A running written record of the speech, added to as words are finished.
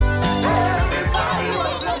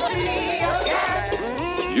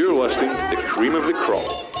Cream of the Crop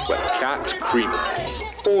with Cat Cream.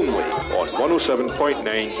 Only on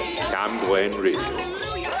 107.9 Cam Glen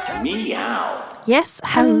Radio. Meow. Yes,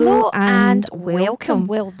 hello and welcome.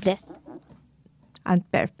 Well, this.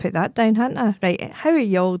 I'd better put that down, hadn't I? Right, how are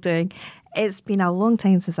you all doing? It's been a long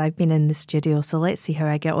time since I've been in the studio, so let's see how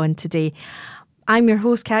I get on today. I'm your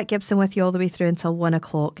host, Kat Gibson, with you all the way through until 1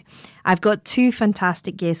 o'clock. I've got two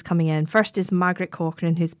fantastic guests coming in. First is Margaret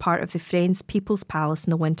Cochrane, who's part of the Friends People's Palace in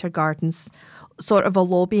the Winter Gardens, sort of a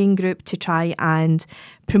lobbying group to try and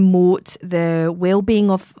promote the well-being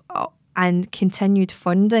of and continued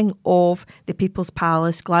funding of the People's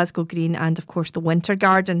Palace, Glasgow Green, and of course the Winter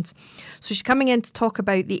Gardens. So she's coming in to talk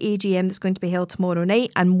about the AGM that's going to be held tomorrow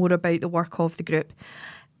night and more about the work of the group.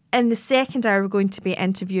 In the second hour, we're going to be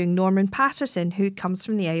interviewing Norman Patterson, who comes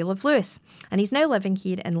from the Isle of Lewis. And he's now living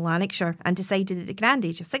here in Lanarkshire and decided at the grand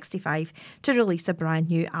age of 65 to release a brand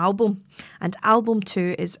new album. And album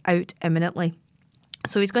 2 is out imminently.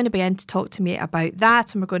 So he's going to be in to talk to me about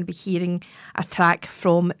that, and we're going to be hearing a track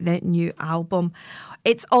from the new album.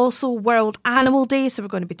 It's also World Animal Day, so we're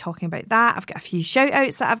going to be talking about that. I've got a few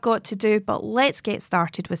shout-outs that I've got to do, but let's get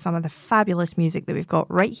started with some of the fabulous music that we've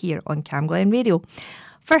got right here on Cam Glen Radio.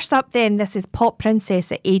 First up then, this is pop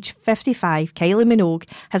princess at age 55. Kylie Minogue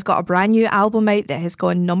has got a brand new album out that has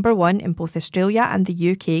gone number 1 in both Australia and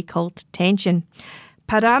the UK called Tension.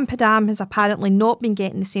 Padam Padam has apparently not been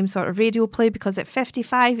getting the same sort of radio play because at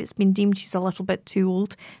 55 it's been deemed she's a little bit too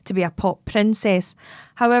old to be a pop princess.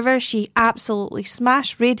 However, she absolutely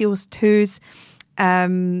smashed Radio 2's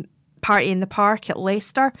Party in the Park at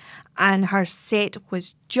Leicester, and her set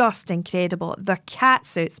was just incredible. The cat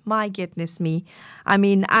suits, my goodness me. I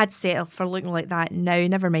mean, I'd settle for looking like that now,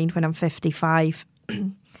 never mind when I'm 55.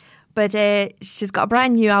 But she's got a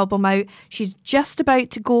brand new album out. She's just about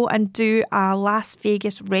to go and do a Las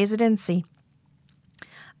Vegas residency.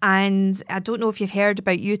 And I don't know if you've heard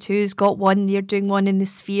about U2's got one. They're doing one in the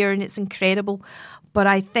Sphere and it's incredible. But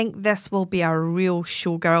I think this will be a real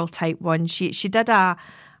showgirl type one. She did a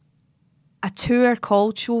tour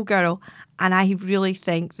called Showgirl, and I really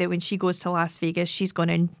think that when she goes to Las Vegas, she's going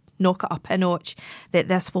to knock it up a notch, that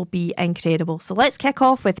this will be incredible. So let's kick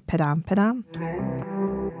off with Padam Padam.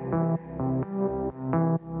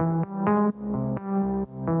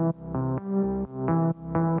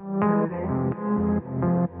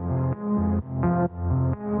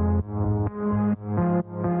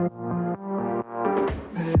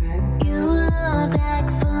 You look like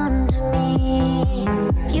fun to me.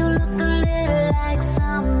 You look a little like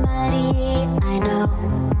somebody I know,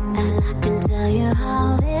 and I can tell you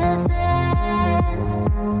how this ends.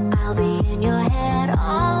 I'll be in your head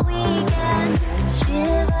all weekend. She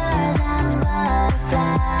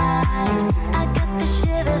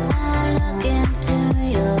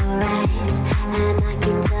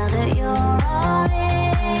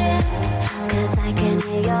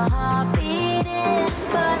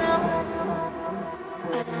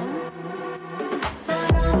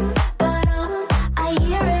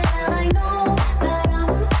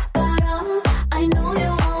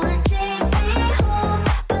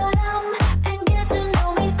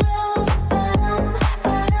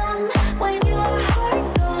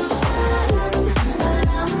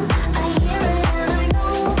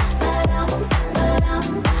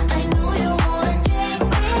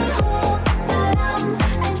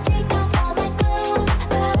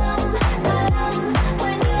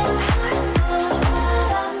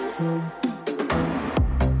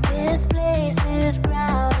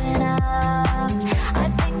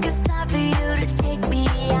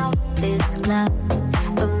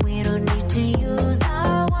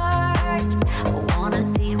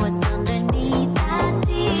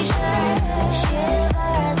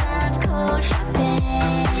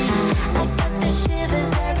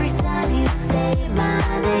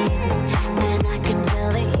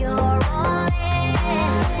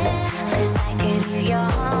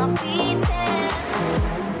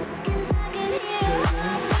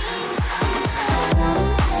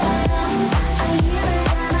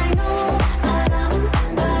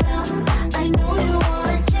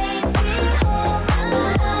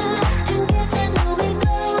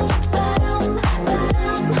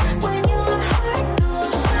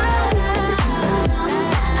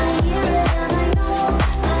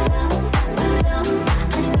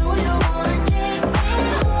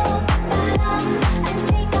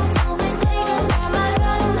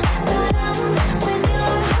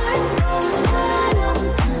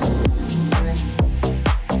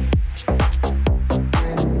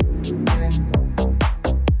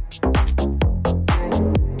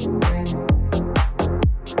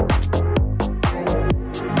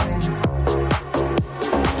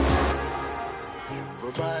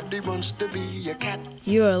Everybody wants to be a cat.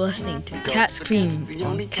 You are listening to Cat Scream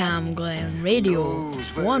on Cam Glen Radio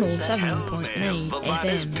 107.9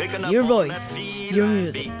 FM. Your voice, your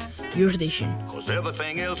music, your station. 'Cause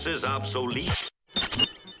everything else is obsolete.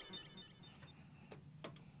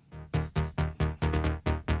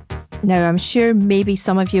 Now, I'm sure maybe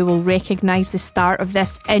some of you will recognise the start of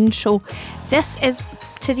this intro. This is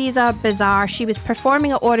Teresa Bizarre. She was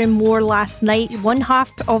performing at Oran Moor last night,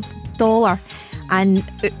 $0.50, and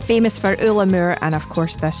famous for Ula Moore, and of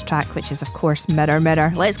course this track, which is of course Mirror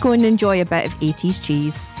Mirror. Let's go and enjoy a bit of 80s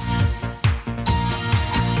cheese.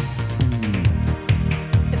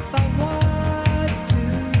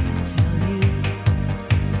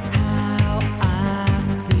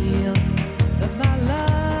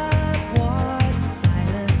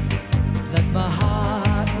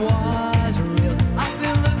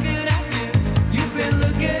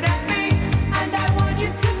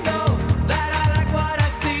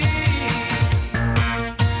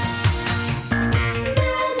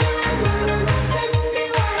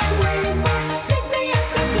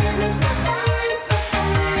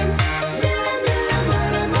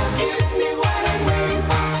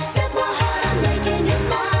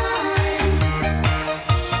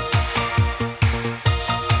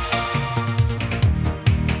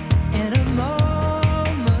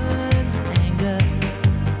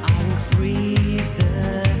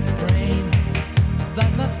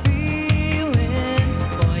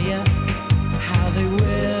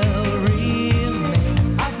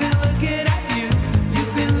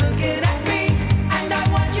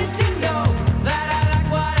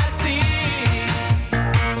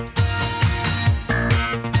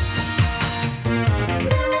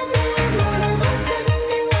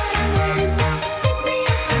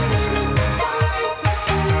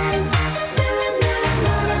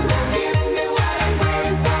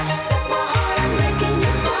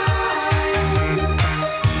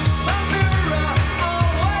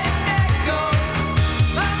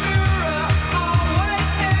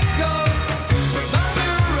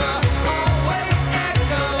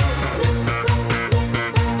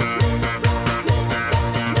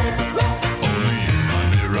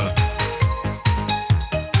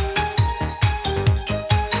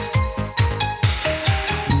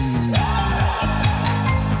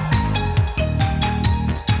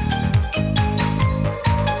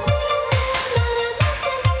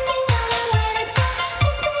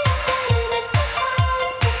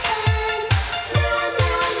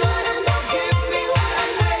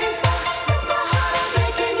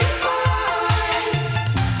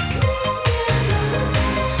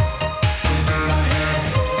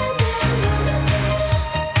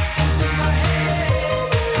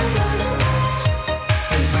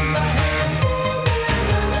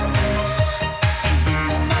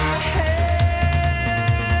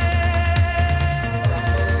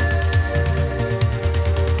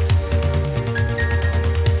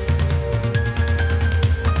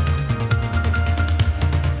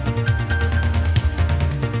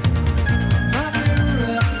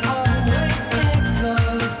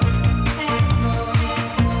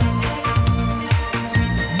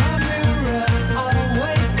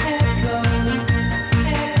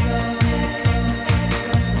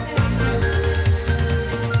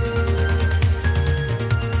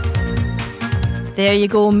 There you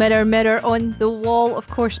go, Mirror Mirror on the Wall, of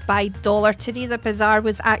course, by Dollar. Teresa Bizarre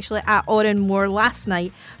was actually at Oran Moor last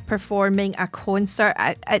night performing a concert.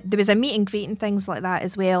 There was a meet and greet and things like that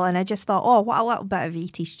as well, and I just thought, oh, what a little bit of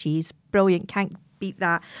 80s cheese. Brilliant, can't beat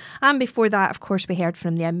that. And before that, of course, we heard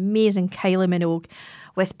from the amazing Kylie Minogue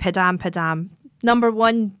with Padam Padam. Number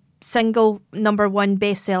one single, number one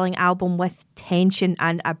best-selling album with Tension,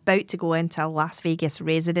 and about to go into a Las Vegas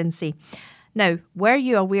residency. Now, were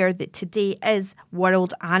you aware that today is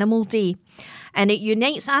World Animal Day? And it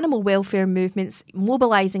unites animal welfare movements,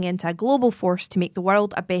 mobilising into a global force to make the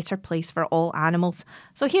world a better place for all animals.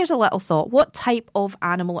 So here's a little thought. What type of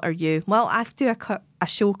animal are you? Well, I do a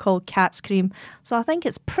show called Cat Scream, so I think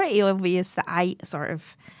it's pretty obvious that I sort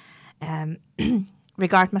of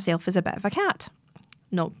regard myself as a bit of a cat.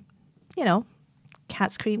 No, you know,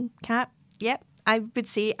 Cat Scream, cat. Yep, I would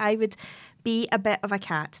say I would be a bit of a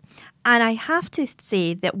cat. And I have to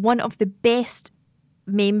say that one of the best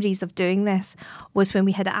memories of doing this was when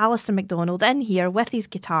we had Alistair MacDonald in here with his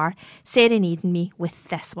guitar serenading me with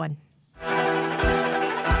this one.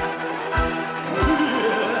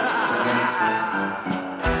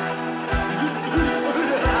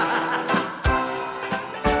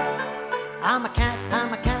 I'm a cat,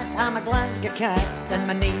 I'm a Glasgow cat, and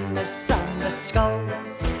my name is Summer Skull.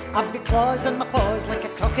 I've got claws in my paws like a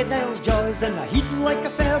crocodile's jaws, and a head like a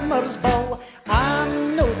farmer's ball.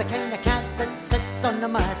 I'm no the kind of cat that sits on the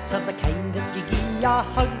mat, or the kind that you give a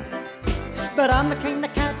hug. But I'm the kind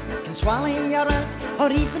of cat that can swallow a rat,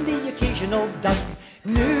 or even the occasional dog.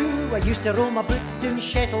 No, I used to roam about in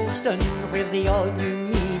Shettleston, where they all knew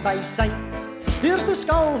me by sight. Here's the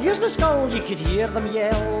skull, you could hear them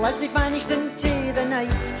yell as they vanished into the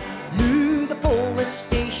night. No, the police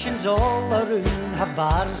stations all around have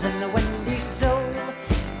bars in the windy sill,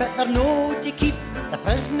 but they're no to keep the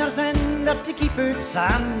prisoners in, they're to keep out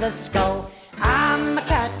Sam the Skull. I'm a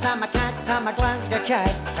cat, I'm a Glasgow cat,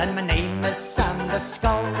 and my name is Sam the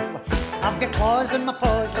Skull. I've got claws in my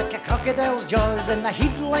paws like a crocodile's jaws, and a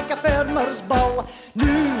head like a farmer's ball.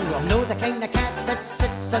 No, I'm no the kind of cat that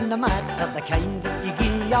sits on the mat, or the kind that you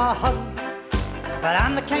give a hug. But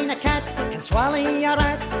I'm the kind of cat that can swallow a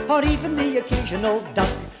rat, or even the occasional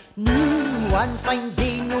duck. No, one fine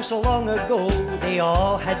day no so long ago, they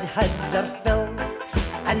all had their fill,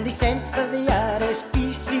 and they sent for the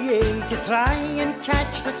RSPCA to try and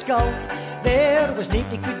catch the skull. There was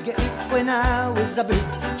nobody could get it when I was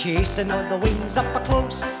about, chasing all the wings up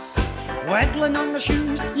close, waggling on the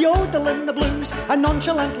shoes, yodeling the blues, and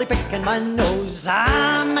nonchalantly picking my nose.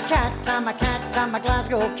 I'm a cat, I'm a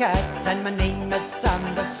Glasgow cat, and my name is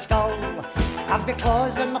Sam the Skull. I've got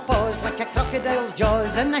claws in my paws like a crocodile's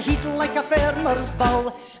jaws, and a head like a farmer's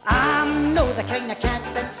ball. I'm no the kind of cat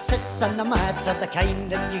that sits on the mat, or the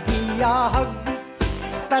kind that you give a hug.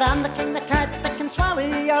 But I'm the kind of cat that can swallow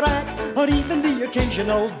a rat, or even the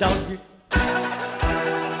occasional dog.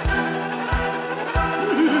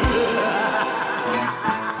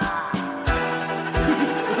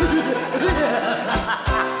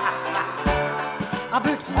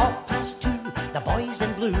 About 2:30, the boys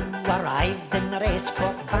in blue arrived in their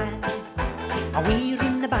escort van. Away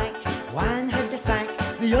in the back, one had a sack,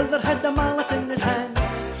 the other had a mallet in his hand.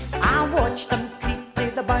 I watched them creep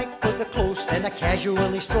to the back of the close, then I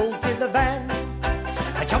casually strolled to the van.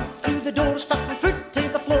 I jumped through the door, stuck my foot to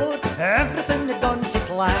the floor, everything had gone to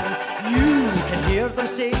plan. You can hear them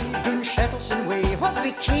say, down Shettleston way, what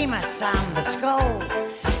became of Sam the Skull?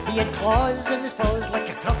 He had claws in his paws like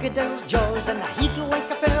a crocodile's jaws, and a head like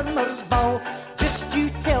a farmer's ball. Just you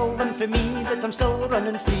tell them for me that I'm still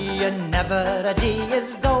running free, and never a day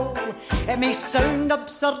is dull. It may sound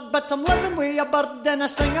absurd, but I'm living with a bird in a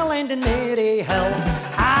single-ended merry hill.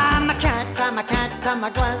 I'm a cat, I'm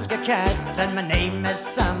a Glasgow cat, and my name is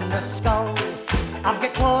Sam the Skull. I've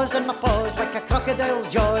got claws in my paws like a crocodile's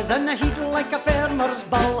jaws, and a head like a farmer's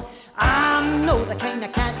ball. I'm no the kind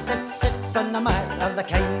of cat that sits on the mat, or the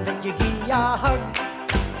kind that you give a hug.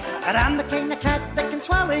 But I'm the kind of cat that can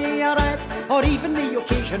swallow a rat, or even the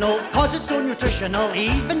occasional, cause it's so nutritional,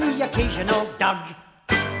 even the occasional dog.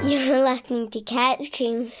 You're listening to Cat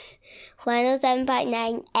Scream,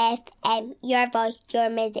 107.9 FM, your voice, your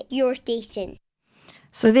music, your station.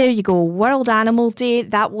 So there you go, World Animal Day.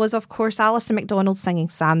 That was, of course, Alistair MacDonald singing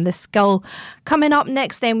Sam the Skull. Coming up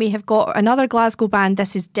next then, we have got another Glasgow band.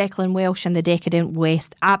 This is Declan Welsh and the Decadent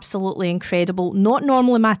West. Absolutely incredible. Not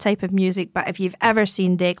normally my type of music, but if you've ever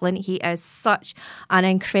seen Declan, he is such an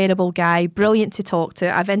incredible guy. Brilliant to talk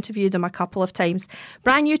to. I've interviewed him a couple of times.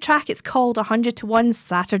 Brand new track, it's called 100 to 1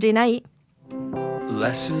 Saturday Night.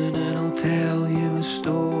 Listen and I'll tell you a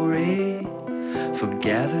story.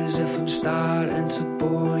 Forgive us if I'm starting to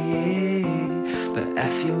bore you, but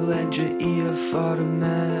if you lend your ear for a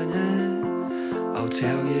minute, I'll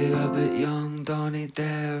tell you about young Donny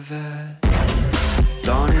Dervitt.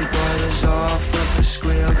 Donny boy was off with the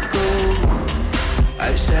square goal,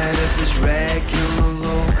 outside of his regular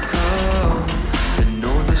local, but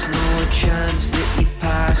no, there's no chance that he'd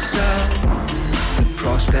pass up the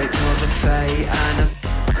prospect of a fight and a...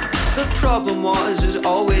 The problem was, as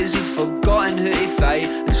always, he'd forgotten who to fight,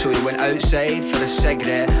 and so he went outside for a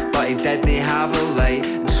cigarette, but he didn't have a light,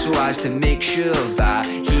 and so as to make sure that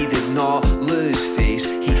he did not lose face,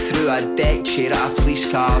 he threw a deck chair at a police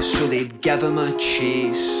car so they'd give him a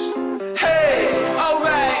chase. Hey,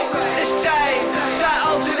 alright, it's time to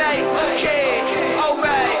alternate, okay,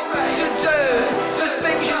 alright, to do the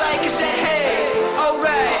things you like. I said, hey,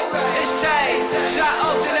 alright, it's time to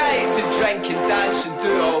alternate, to drink and dance and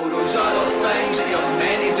do all those other things that you're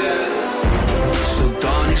meant to do. So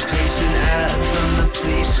Donny's pacing out from the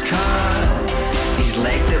police car, he's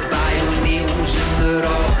legged it by O'Neill's in the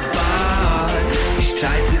rock bar, he's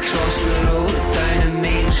tried to cross the road down a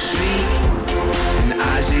main street, and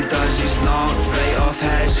as he does he's knocked right off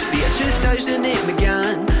his feet. 2008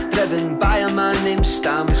 began, driven by a man named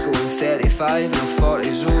Stan, was going 35 in a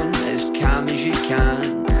 40 zone as calm as you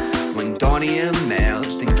can, when Donny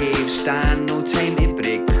emerged and gave Stan no time to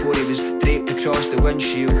break before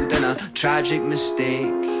windshield in a tragic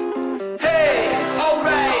mistake. Hey,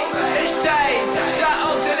 alright, it's time,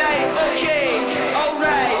 settle tonight, okay,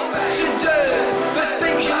 alright, to do the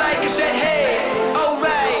things you like. I said, hey,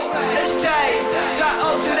 alright, it's time,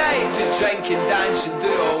 settle tonight, to drink and dance and do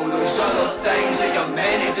all those other things that you're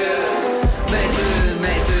meant to do.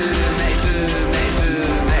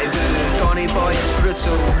 Donny boy, it's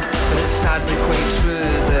brutal, but it's sadly quite true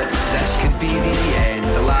that this could be the end.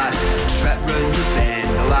 The last trip round the bend,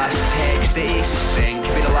 the last text that he sent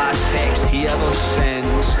could be the last text he ever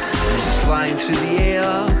sends. As he's flying through the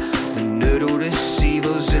air, the neural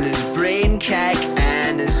receivers in his brain kick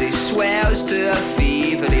in. As he swells to a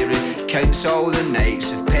fever, he recounts all the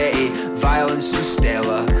nights of petty violence and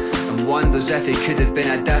Stella, and wonders if he could have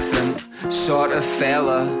been a different sort of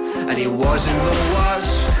fella. And he wasn't the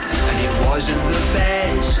worst, and he wasn't the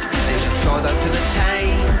best. He was a product of the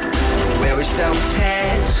time where we still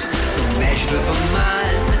test the measure of a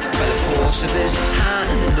man by the force of his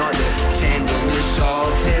hand, not the tenderness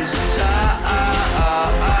of his touch.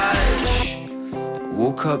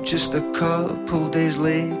 Woke up just a couple days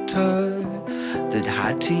later, they'd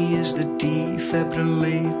had to use the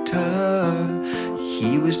defibrillator.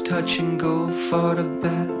 He was touch and go for a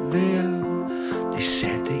bit there. They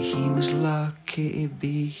said that he was lucky to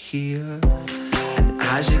be here. And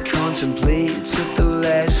as he contemplated the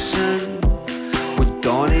lesson, would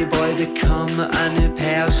Donny boy become a new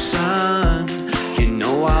person? You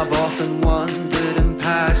know, I've often wondered in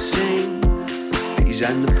passing, but he's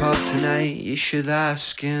in the pub tonight, you should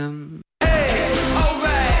ask him. Hey,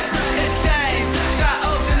 alright, it's time,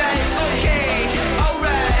 settle tonight, okay,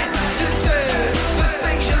 alright, to do the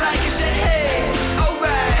things you like. You said, hey,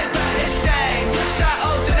 alright, it's time,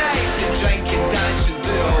 settle tonight, to drink and dance and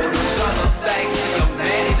do all those other things that you're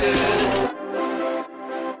meant to do.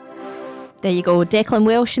 There you go, Declan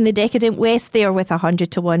Welsh and the Decadent West there with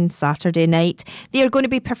 100 to 1 Saturday night. They are going to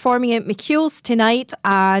be performing at McHugh's tonight,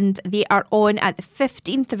 and they are on at the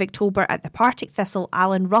 15th of October at the Partick Thistle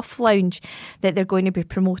Alan Rough Lounge, that they're going to be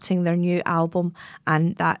promoting their new album,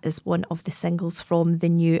 and that is one of the singles from the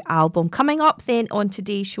new album. Coming up then on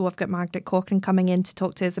today's show, I've got Margaret Cochrane coming in to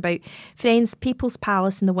talk to us about Friends People's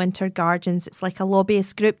Palace in the Winter Gardens. It's like a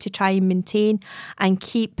lobbyist group to try and maintain and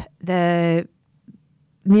keep the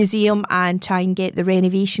museum and try and get the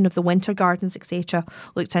renovation of the winter gardens, etc.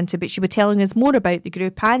 looked into. But she'll be telling us more about the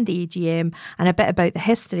group and the AGM and a bit about the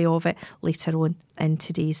history of it later on in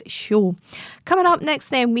today's show. Coming up next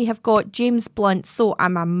then, we have got James Blunt. So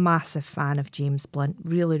I'm a massive fan of James Blunt,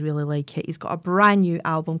 really like it. He's got a brand new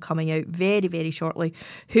album coming out very, very shortly,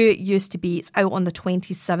 Who It Used to Be. It's out on the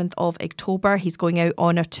 27th of October. He's going out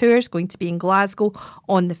on a tour. He's going to be in Glasgow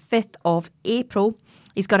on the 5th of April.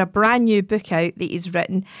 He's got a brand new book out that he's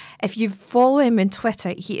written. If you follow him on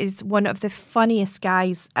Twitter, he is one of the funniest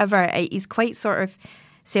guys ever. He's quite sort of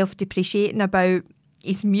self-depreciating about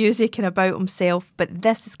his music and about himself, but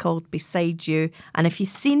this is called Beside You. And if you've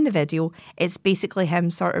seen the video, it's basically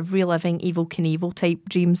him sort of reliving Evel Knievel type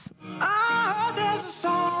dreams. Oh, there's a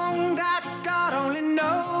song that God only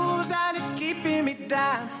knows, and it's keeping me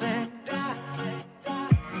dancing.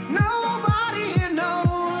 Nobody here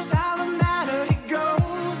knows how the melody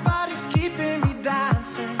goes, but it's keeping me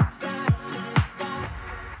dancing.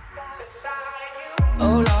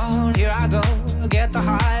 Oh Lord, here I go, get the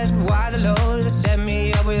highs, but why the lows? They set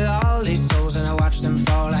me up with all these souls, and I watch them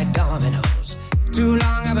fall like dominoes. Too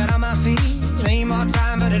long I've been on my feet, need more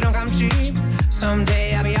time, but it don't come cheap.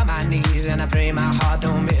 Someday I'll be on my knees, and I pray my heart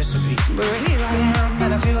don't miss a beat. But here I am,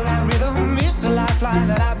 and I feel that rhythm. It's the lifeline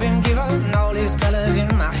that I've been given. All these colors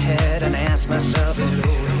in my head, and I ask myself, is it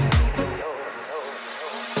over yet?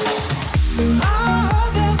 Oh,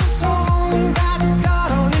 there's a song that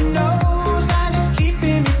God only knows, and it's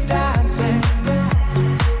keeping me dancing.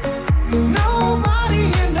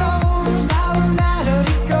 Nobody here knows how the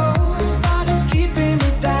melody goes, but it's keeping me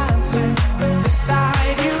dancing.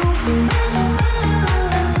 Beside you,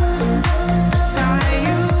 beside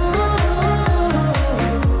you,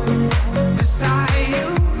 beside you,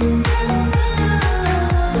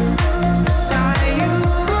 beside you.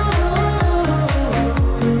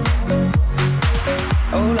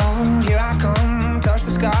 Oh Lord, here I come, touch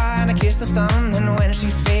the sky and I kiss the sun. And when she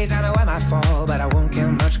fades, I know I might fall, but I won't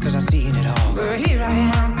care much cause I've seen it all. But here I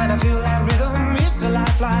am, and I feel that rhythm. It's the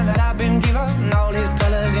lifeline that I've been given. All these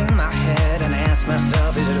colors in my head, and I ask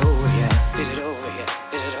myself, is it over yet? Is it over yet?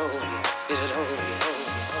 Is it over yet? Is it over yet?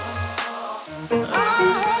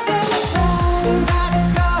 Oh, there's a song that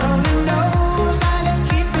God only knows, and it's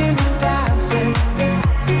keeping me dancing.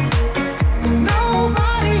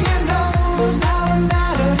 Nobody here knows how the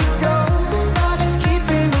melody goes, but it's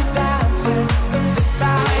keeping me dancing.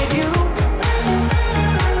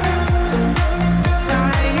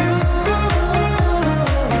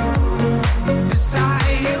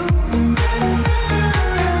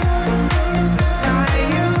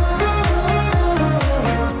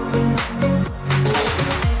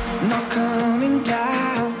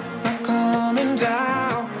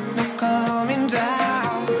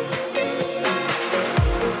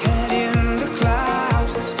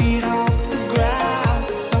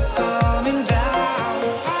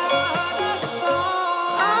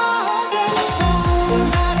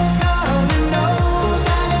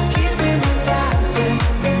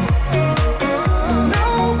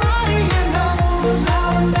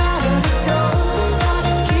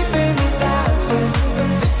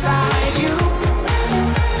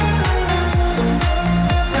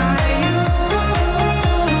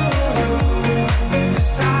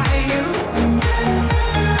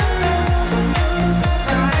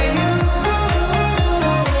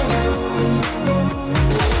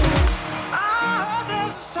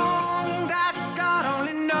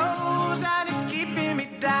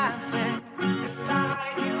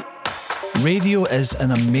 is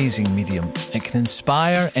an amazing medium. It can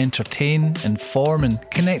inspire, entertain, inform and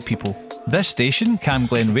connect people. This station, Cam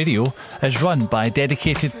Glen Radio, is run by a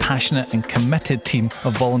dedicated, passionate and committed team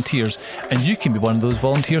of volunteers, and you can be one of those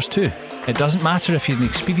volunteers too. It doesn't matter if you're an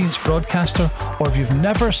experienced broadcaster or if you've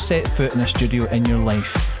never set foot in a studio in your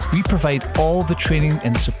life. We provide all the training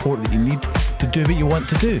and support that you need to do what you want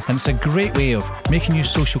to do. And it's a great way of making new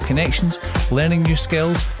social connections, learning new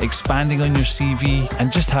skills, expanding on your CV,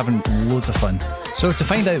 and just having loads of fun. So to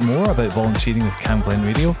find out more about volunteering with Cam Glen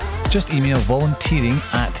Radio, just email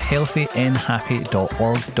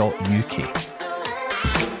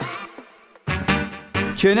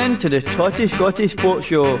volunteering@healthynhappy.org.uk. Tune in to the Totty Scotty Sports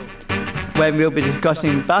Show, when we'll be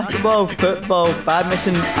discussing basketball, football,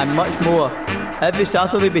 badminton and much more. Every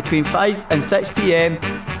Saturday between 5 and 6 p.m.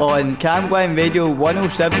 on Cam Glen Radio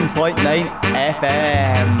 107.9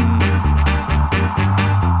 FM.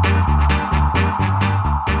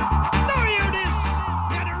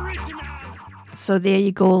 So there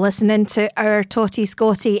you go, listening to our Totty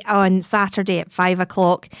Scotty on Saturday at 5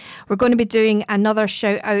 o'clock. We're going to be doing another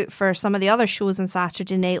shout out for some of the other shows on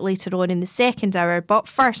Saturday night later on in the second hour. But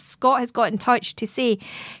first, Scott has got in touch to say,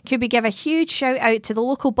 could we give a huge shout out to the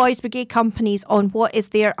local Boys Brigade companies on what is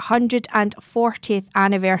their 140th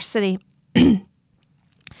anniversary?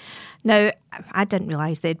 Now, I didn't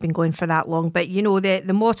realise they'd been going for that long, but you know, the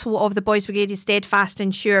motto of the Boys Brigade is steadfast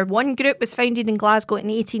and sure. One group was founded in Glasgow in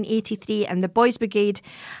 1883, and the Boys Brigade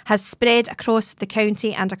has spread across the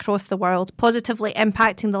county and across the world, positively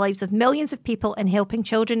impacting the lives of millions of people and helping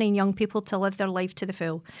children and young people to live their life to the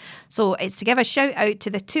full. So it's to give a shout out to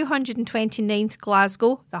the 229th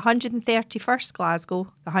Glasgow, the 131st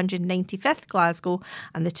Glasgow, the 195th Glasgow,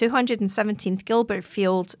 and the 217th Gilbert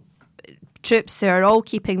Field troops who are all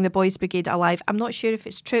keeping the Boys Brigade alive. I'm not sure if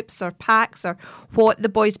it's troops or packs or what the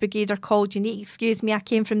Boys Brigade are called. You need to excuse me, I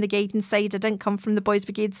came from the guidance side, I didn't come from the Boys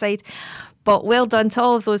Brigade side. But well done to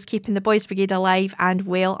all of those keeping the Boys Brigade alive and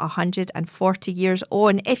well 140 years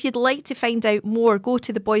on. If you'd like to find out more, go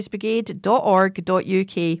to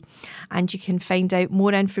theboysbrigade.org.uk and you can find out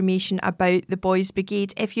more information about the Boys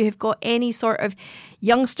Brigade. If you have got any sort of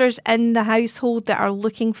youngsters in the household that are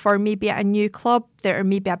looking for maybe a new club, that are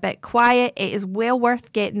maybe a bit quiet, it is well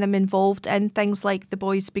worth getting them involved in things like the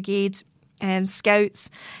Boys Brigade, Scouts,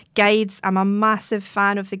 Guides. I'm a massive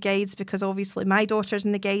fan of the Guides because obviously my daughter's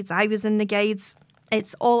in the Guides, I was in the Guides.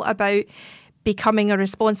 It's all about becoming a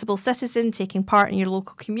responsible citizen, taking part in your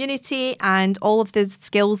local community and all of the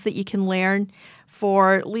skills that you can learn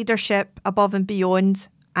for leadership above and beyond.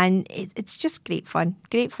 And it's just great fun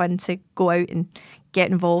to go out and get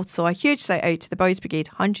involved. So a huge shout out to the Boys Brigade,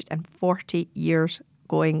 140 years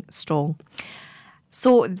going strong.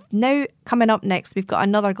 So now coming up next, we've got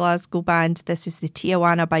another Glasgow band. This is the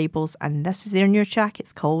Tijuana Bibles and this is their new track.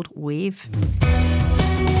 It's called Wave.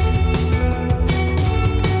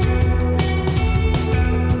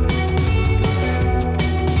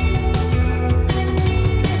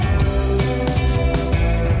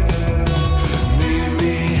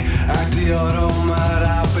 The automat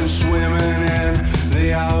I've been swimming in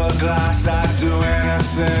the hourglass. I'd do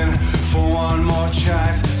anything for one more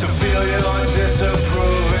chance to feel your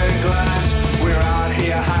disapproving glance. We're out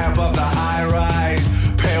here high above the high rise,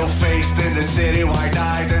 pale faced in the city, wide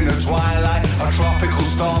eyed in the twilight. A tropical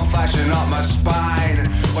storm flashing up my spine.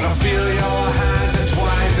 When I feel your hand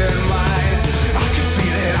entwined in mine, I can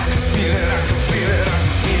feel it, I can feel it, I can feel it, I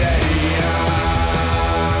can feel it.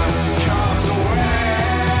 Comes away.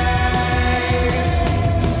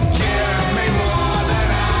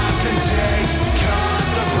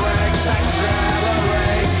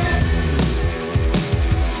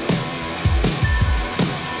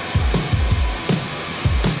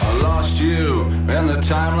 You in the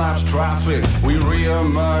time-lapse traffic, we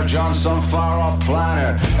re-emerge on some far-off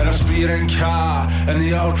planet in a speeding car in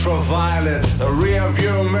the ultraviolet, a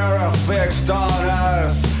rear-view mirror fixed on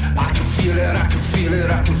Earth. I can feel it, I can feel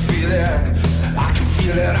it, I can feel it. I can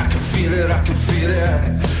feel it, I can feel it, I can feel it.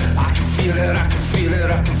 I can feel it, I can feel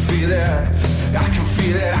it, I can feel it. I can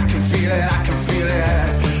feel it, I can feel it, I can feel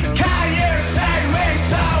it. Can you take me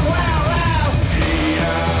somewhere else?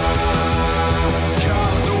 Here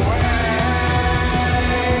comes away.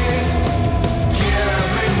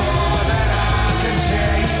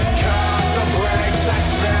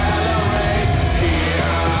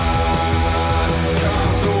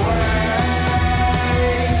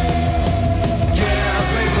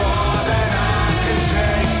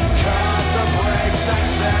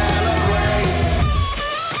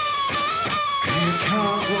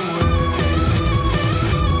 Comes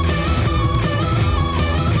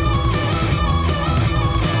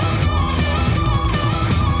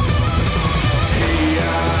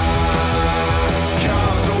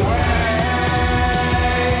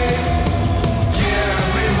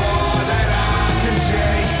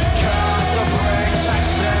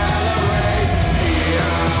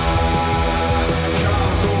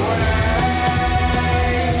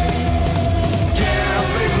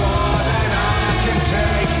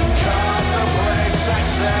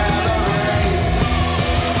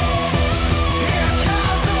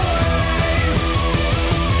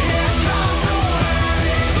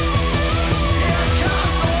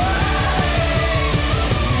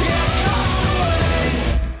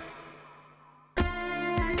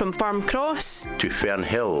Farm Cross to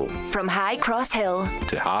Fernhill, from High Cross Hill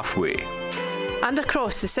to Halfway, and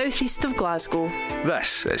across the southeast of Glasgow.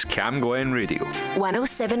 This is Cam Glen Radio,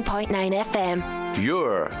 107.9 FM,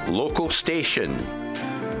 your local station.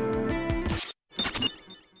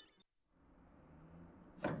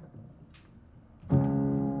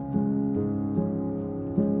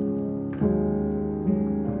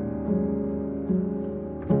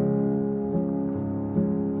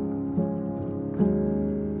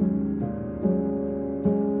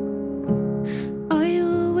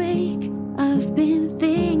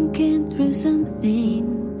 Some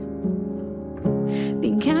things,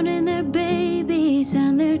 been counting their babies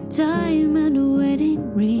and their diamond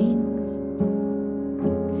wedding rings.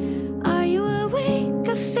 Are you awake?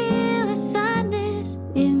 I feel a sadness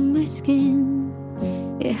in my skin.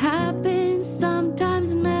 It happens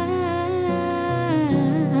sometimes now.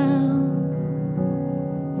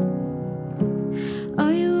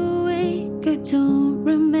 Are you awake? I don't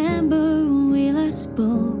remember when we last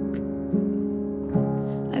spoke.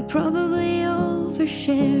 I probably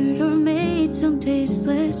overshared or made some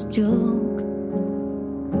tasteless joke.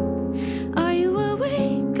 Are you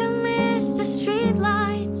awake? I miss the street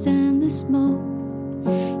lights and the smoke.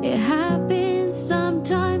 It happens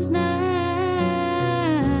sometimes now.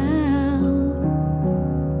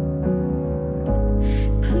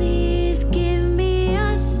 Please give me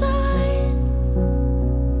a sign.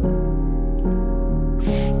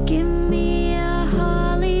 Give me a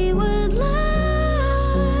Hollywood line.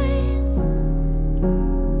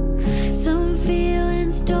 Some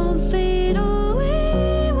feelings don't fade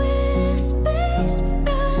away with space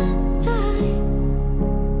and time.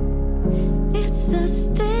 It's a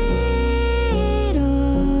state of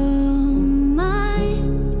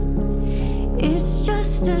mind. It's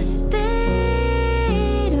just a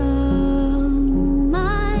state of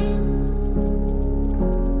mind.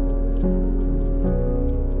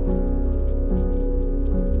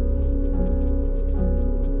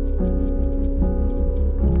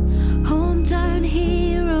 Hometown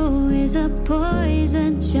hero is a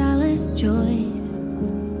poison chalice choice.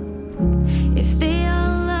 If they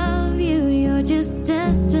all love you, you're just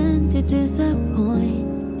destined to disappoint.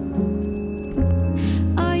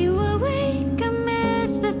 Are you awake? I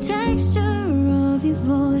miss the texture of your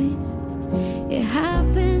voice. It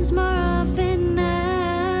happens more often now.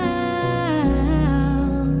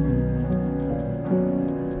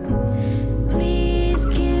 Please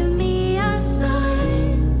give me a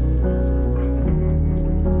sign.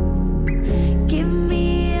 Give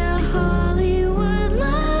me a Hollywood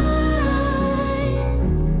line.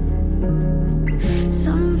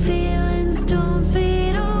 Some feelings don't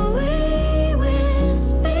fade away with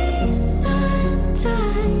space and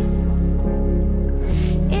time.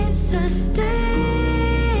 It's a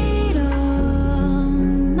state of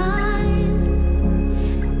mind.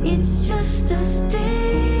 It's just a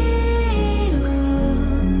state of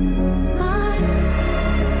mind.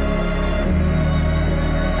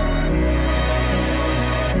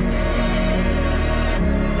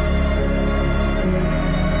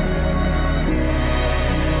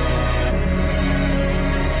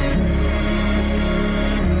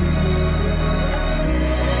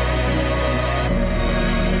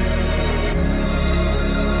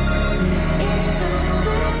 It's a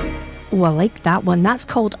state. Oh, I like that one. That's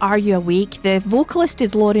called Are You Awake? The vocalist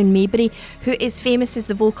is Lauren Maybury, who is famous as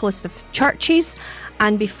the vocalist of Churches.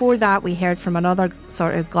 And before that, we heard from another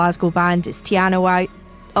sort of Glasgow band. It's Tijuana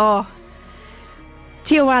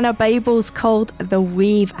Bibles, called The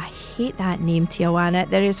Wave. I hate that name, Tijuana.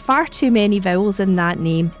 There is far too many vowels in that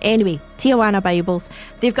name. Anyway, Tijuana Bibles.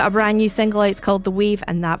 They've got a brand new single out. It's called The Wave,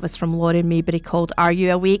 and that was from Lauren Maybury, called Are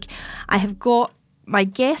You Awake? I have got my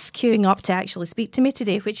guests queuing up to actually speak to me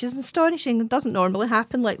today, which is astonishing. It doesn't normally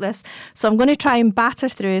happen like this. So I'm going to try and batter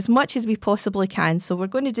through as much as we possibly can. So we're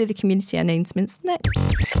going to do the community announcements next.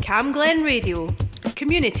 Cam Glen Radio,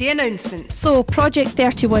 community announcements. So Project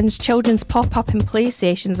 31's children's pop-up and play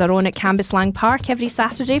sessions are on at Cambuslang Park every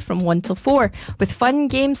Saturday from 1 till 4, with fun,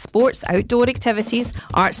 games, sports, outdoor activities,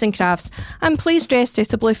 arts and crafts, and please dress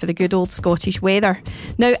suitably for the good old Scottish weather.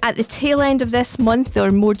 Now, at the tail end of this month, there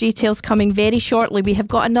are more details coming very shortly. We have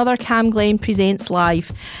got another Cam Glen Presents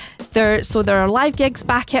Live. There are live gigs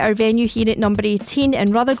back at our venue here at number 18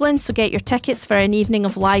 in Rutherglen, so get your tickets for an evening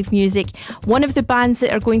of live music. One of the bands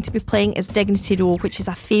that are going to be playing is Dignity Row, which is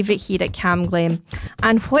a favourite here at Cam Glen.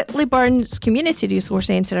 And Whitley Burns Community Resource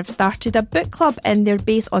Centre have started a book club in their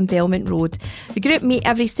base on Belmont Road. The group meet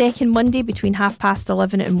every second Monday between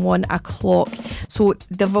 11:30 and 1 o'clock. So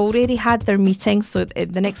they've already had their meeting, so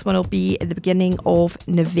the next one will be at the beginning of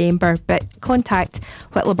November. But contact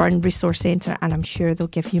Whitley Burns Resource Centre and I'm sure they'll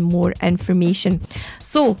give you more more information.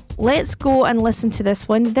 So let's go and listen to this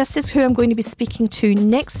one. This is who I'm going to be speaking to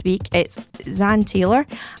next week. It's Zan Taylor,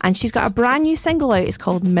 and she's got a brand new single out. It's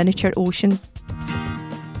called Miniature Oceans.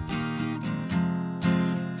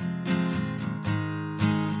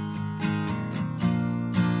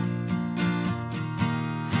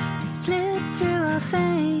 Slipped through our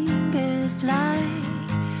fingers like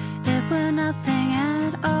it were nothing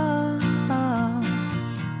at all.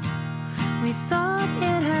 We thought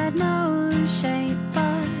it had no shape,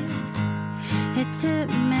 but it took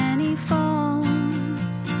many forms.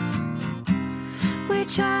 We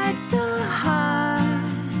tried so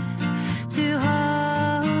hard to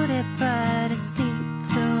hold it, but it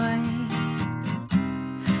seeped away.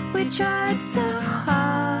 We tried so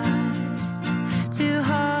hard to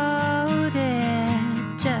hold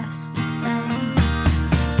it just the same.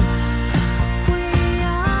 We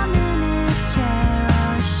are miniature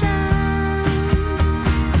oceans.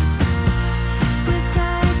 We're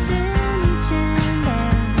tied to each and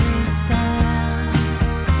every cell.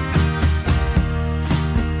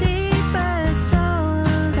 The seabirds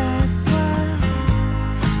told us what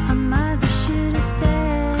a mother should have said.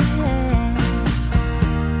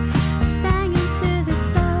 Sang into the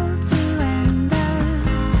soul to end a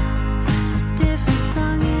different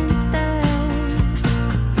song instead.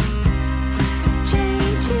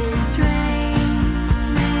 Change is raining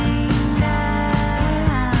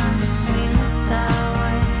down. We lost our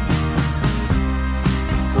way,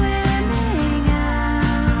 swimming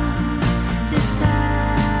out. The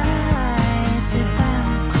tide's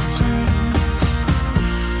about to change.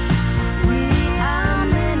 We are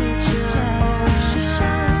miniature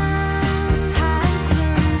oceans, tides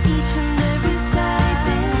in each and every side,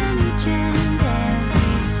 in each and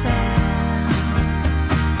every cell.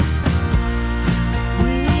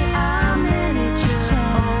 We are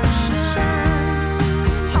miniature oceans,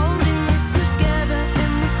 holding it together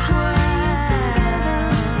in the swell.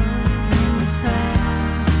 In the swell.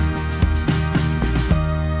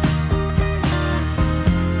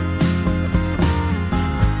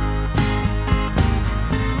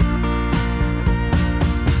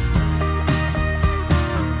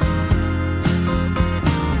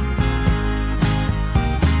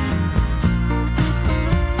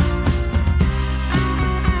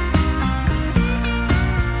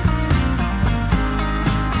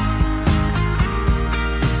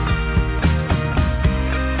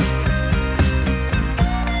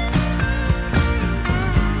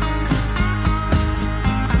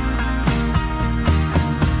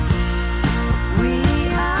 We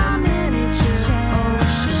are miniature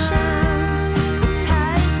oceans,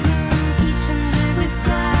 tides in each and every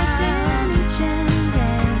side, in each and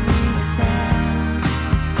every cell.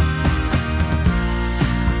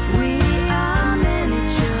 We are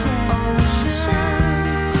miniature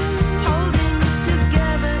oceans, holding it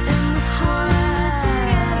together in the swell.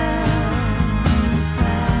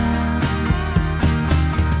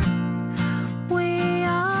 We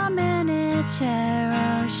are miniature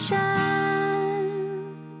oceans.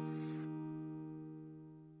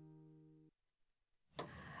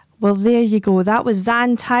 Well, there you go. That was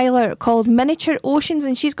Zan Tyler, called Miniature Oceans,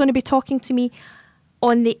 and she's going to be talking to me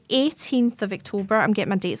on the 18th of October. I'm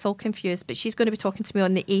getting my dates all confused, but she's going to be talking to me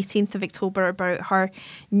on the 18th of October about her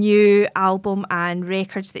new album and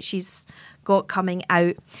records that she's got coming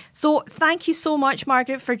out. So thank you so much,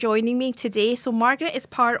 Margaret, for joining me today. So Margaret is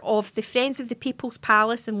part of the Friends of the People's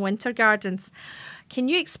Palace in Winter Gardens. Can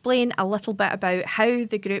you explain a little bit about how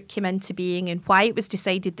the group came into being and why it was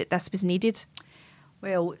decided that this was needed?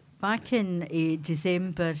 Well, back in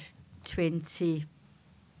December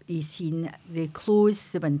 2018, they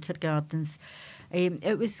closed the Winter Gardens.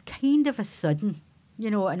 It was kind of a sudden,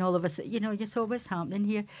 and all of us, you thought, what's happening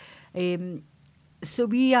here? So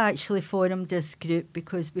we actually formed this group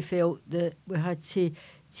because we felt that we had to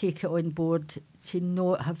take it on board to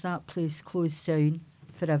not have that place closed down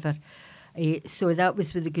forever. So that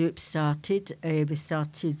was where the group started. We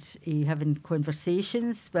started having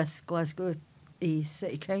conversations with Glasgow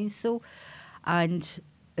City Council, and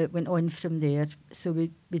it went on from there. So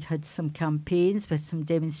we'd had some campaigns with some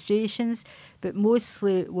demonstrations, but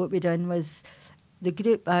mostly what we done was the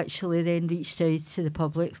group actually then reached out to the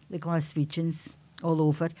public, the Glaswegians all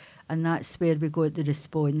over, and that's where we got the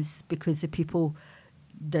response, because the people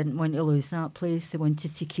didn't want to lose that place. They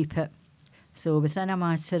wanted to keep it. So within a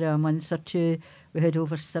matter of a month or two, we had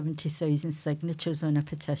over 70,000 signatures on a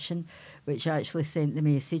petition, which actually sent the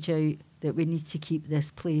message out that we need to keep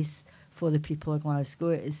this place for the people of Glasgow.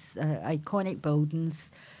 It's iconic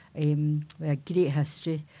buildings with a great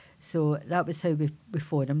history. So that was how we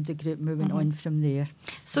formed the group, and we went on from there.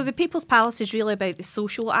 So the People's Palace is really about the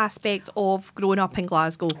social aspect of growing up in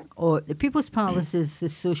Glasgow. Oh, the People's Palace is the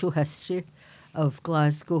social history of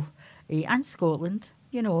Glasgow and Scotland,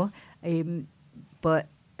 you know. But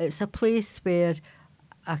it's a place where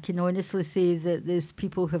I can honestly say that there's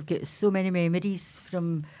people who've got so many memories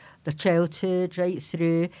from their childhood right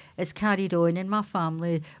through. It's carried on in my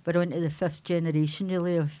family. We're on to the 5th generation,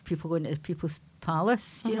 really, of people going to the People's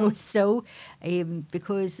Palace, you know, still,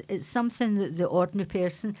 because it's something that the ordinary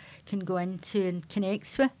person can go into and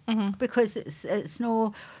connect with, because it's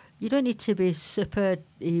no, you don't need to be super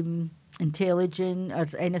intelligent or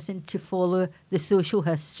anything to follow the social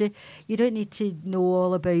history. You don't need to know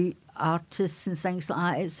all about artists and things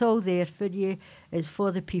like that. It's all there for you. It's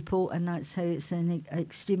for the people, and that's how it's an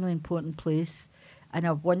extremely important place and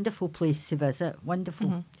a wonderful place to visit.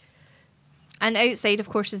 Wonderful. And outside, of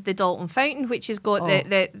course, is the Dalton Fountain, which has got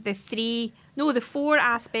the 4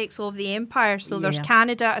 aspects of the empire. So there's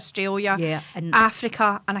Canada, Australia, and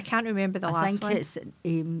Africa, and I can't remember the last one. I think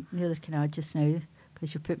it's, neither can I just now,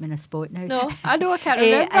 because you put me in a spot now. No, I know, I can't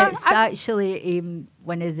remember. It's actually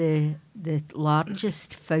one of the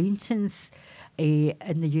largest fountains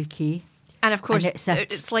in the UK. And of course,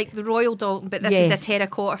 it's like the Royal Dalton, but this is a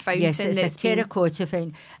terracotta fountain. Yes, it's a terracotta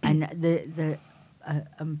fountain. And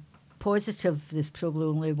I'm positive there's probably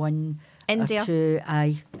only one India. Or two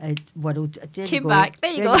world. Came back.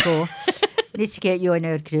 There you go. Need to get you in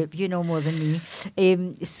our group. You know more than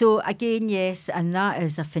me. So again, yes, and that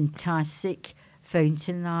is a fantastic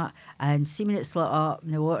fountain, that, and seeing it's lit up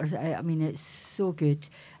and the water, I mean, it's so good.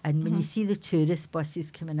 And when you see the tourist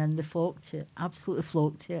buses coming in, they flock to it, absolutely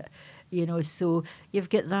flock to it, you know. So you've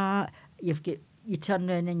got that, you turn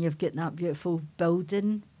around and you've got that beautiful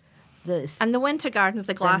building. And the Winter Gardens,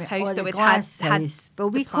 the glass house that we'd had. But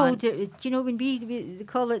we called it, you know, when we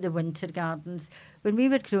call it the Winter Gardens. When we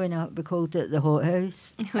were growing up, we called it the Hot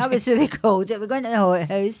House. That was what we called it. We're going to the Hot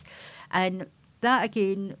House. And that,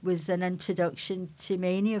 again, was an introduction to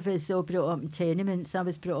many of us all brought up in tenements. I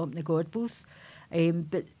was brought up in the Gorbals.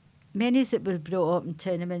 But many that were brought up in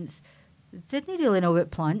tenements didn't really know what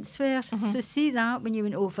plants were. So see that when you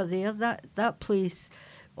went over there, that place,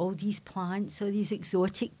 all these plants, all these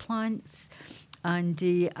exotic plants. And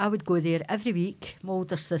I would go there every week. My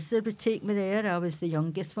older sister would take me there. I was the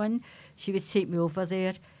youngest one. She would take me over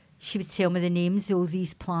there. She would tell me the names of all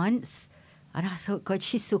these plants. And I thought, God,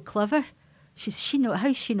 she's so clever.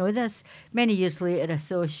 How she know this? Many years later, I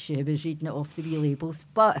saw she was reading it off the wee labels.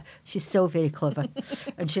 But she's still very clever.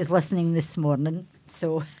 And she's listening this morning.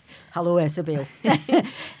 So, hello, Isabel.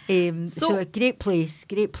 So a great place.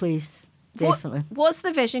 Definitely. What's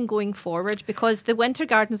the vision going forward? Because the Winter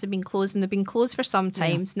Gardens have been closed, and they've been closed for some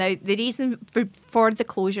time. Now, the reason for the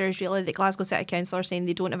closure is really that Glasgow City Council are saying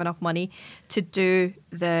they don't have enough money to do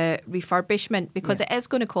the refurbishment, because it is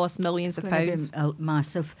going to cost millions of pounds. It's going to be a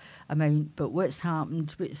massive amount. But what's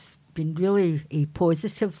happened, what's been really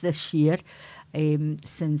positive this year,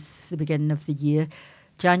 since the beginning of the year,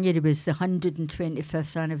 January was the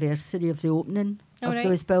 125th anniversary of the opening of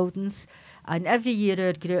those buildings. And every year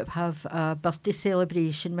our group have a birthday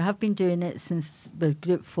celebration. We have been doing it since the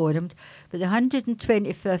group formed. But the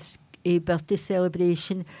 125th birthday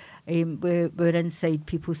celebration, we're inside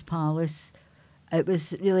People's Palace. It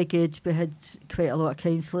was really good. We had quite a lot of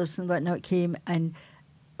councillors and whatnot came, and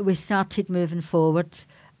we started moving forward.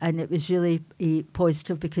 And it was really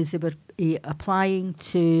positive, because they were applying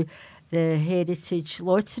to the Heritage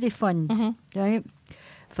Lottery Fund, right?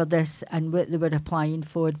 For this, and what they were applying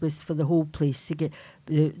for was for the whole place, to get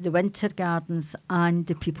the Winter Gardens and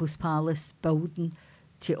the People's Palace building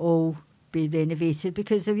to all be renovated,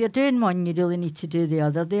 because if you're doing one, you really need to do the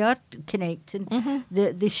other. They are connecting.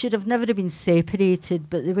 They should have never been separated,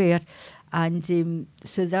 but they were. And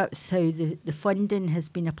so that's how the funding has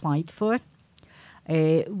been applied for.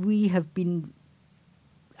 We have been,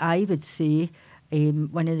 I would say,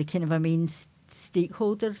 one of the kind of main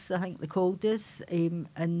stakeholders, I think they called us, and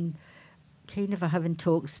kind of having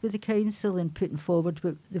talks with the council and putting forward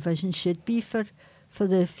what the vision should be for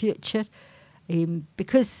the future.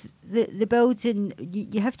 Because the building,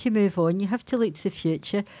 you have to move on, you have to look to the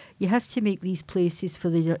future, you have to make these places for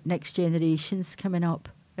the next generations coming up.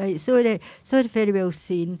 Right? So they're very well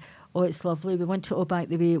saying, oh, it's lovely, we want it all back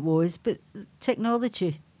the way it was, but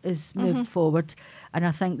technology has moved forward, and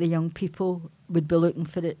I think the young people would be looking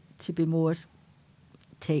for it to be more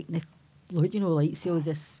technical, you know, like see all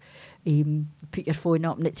this, put your phone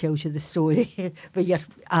up and it tells you the story with your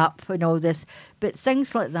app and all this, but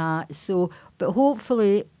things like that. So, but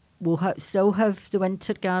hopefully we'll still have the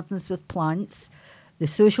Winter Gardens with plants. the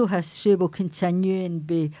social history will continue and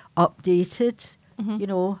be updated, you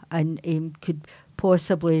know, and could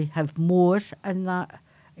possibly have more in that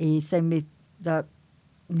that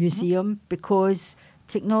museum, because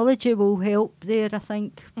technology will help there, I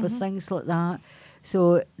think, with things like that.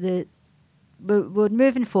 So we're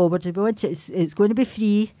moving forward. It's going to be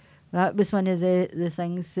free. That was one of the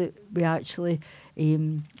things that we actually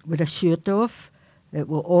were assured of. It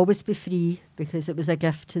will always be free because it was a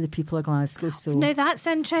gift to the people of Glasgow. So now that's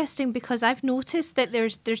interesting, because I've noticed that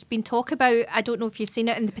there's been talk about, I don't know if you've seen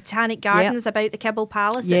it in the Botanic Gardens, about the Kibble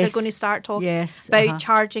Palace, that they're going to start talking about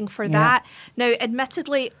charging for that. Now,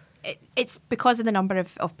 admittedly, it's because of the number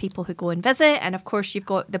of people who go and visit, and of course you've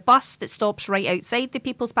got the bus that stops right outside the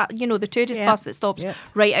People's Palace, you know, the tourist bus that stops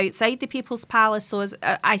right outside the People's Palace. So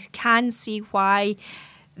I can see why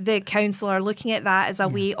the council are looking at that as a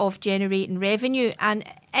way of generating revenue, and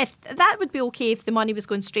if that would be okay if the money was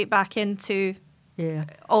going straight back into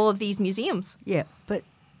all of these museums. Yeah, but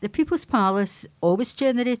the People's Palace always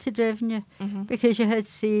generated revenue because you had,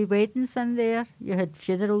 say, weddings in there, you had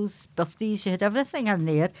funerals, birthdays, you had everything in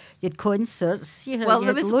there, you had concerts. There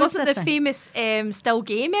wasn't the famous Still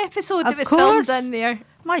Game episode that was filmed in there.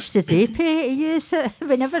 Much did they pay to use it?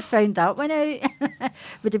 We never found that one out.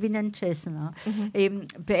 Would have been interesting,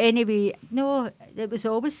 that. But anyway, no, it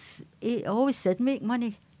always did make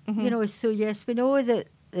money. You know, so yes, we know that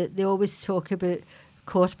they always talk about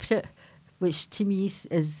corporate, which to me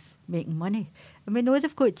is making money. And we know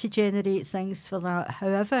they've got to generate things for that.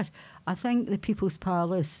 However, I think the People's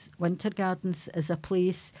Palace Winter Gardens is a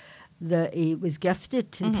place that was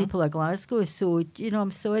gifted to the people of Glasgow. So, you know,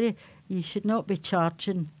 I'm sorry, you should not be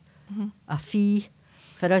charging a fee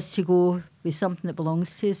for us to go with something that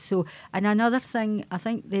belongs to us. So, and another thing, I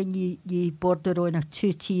think then you border on a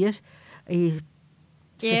two-tier society.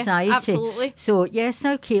 Yeah, absolutely. So, yes,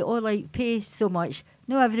 okay, pay so much.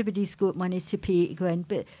 No, everybody's got money to pay to go in,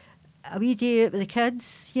 but a wee day out with the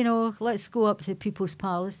kids, you know, let's go up to People's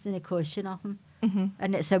Palace, and it costs you nothing.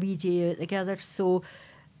 And it's a wee day out together. So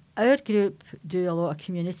our group do a lot of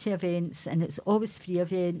community events, and it's always free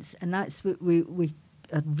events, and that's what we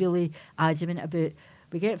are really adamant about.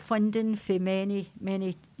 We get funding for many,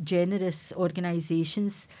 many generous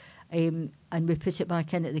organisations, and we put it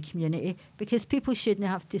back into the community, because people shouldn't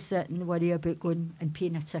have to sit and worry about going and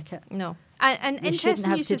paying a ticket. No. And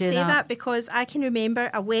interesting you should say that, because I can remember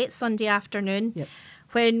a wet Sunday afternoon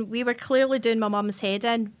when we were clearly doing my mum's head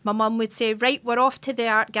in. My mum would say, right, we're off to the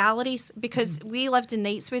art galleries, because we lived in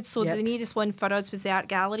Knightswood, so the nearest one for us was the art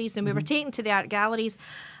galleries, and we were taken to the art galleries.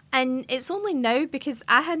 And it's only now, because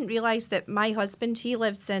I hadn't realised that my husband, he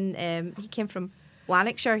lives in, he came from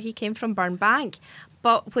Lanarkshire, he came from Burnbank.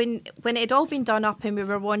 But when it had all been done up and we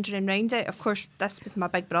were wandering around it, of course, this was my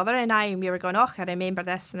big brother and I, and we were going, oh, I remember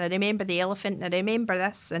this, and I remember the elephant, and I remember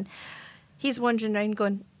this. And he's wandering around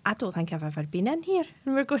going, I don't think I've ever been in here.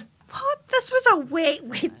 And we're going, what? This was a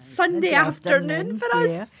wet Sunday afternoon for us.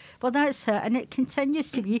 Yeah. Well, that's it, and it continues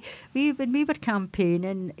to be. When we were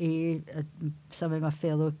campaigning, some of my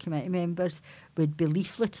fellow committee members would be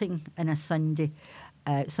leafleting on a Sunday.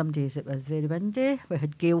 Some days it was very windy. We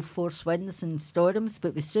had gale force winds and storms,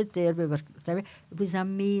 but we stood there. It was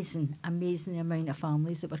amazing the amount of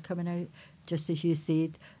families that were coming out. Just as you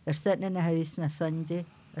said, they're sitting in the house on a Sunday,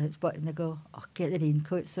 and it's what, and they go, oh, get the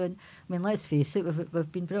raincoats on. I mean, let's face it,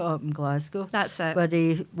 we've been brought up in Glasgow. That's it.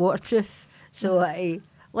 We're waterproof, so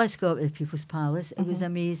let's go up to the People's Palace. It was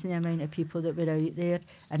amazing the amount of people that were out there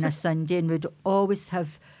on a Sunday, and we'd always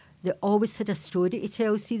have. They always had a story to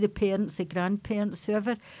tell. See, the parents, the grandparents,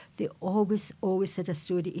 whoever, they always had a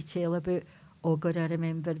story to tell about, oh God, I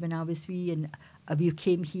remember when I was wee and you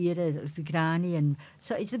came here, the granny. And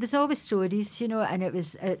so there was always stories, you know, and it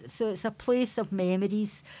was, so it's a place of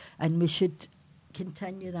memories, and we should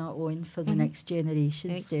continue that on for the next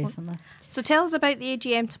generations. Excellent. Definitely. So tell us about the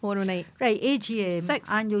AGM tomorrow night. Right,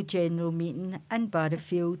 AGM, Annual General Meeting in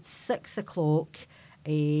Barrowfield, 6 o'clock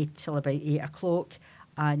till about 8 o'clock.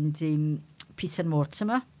 And Peter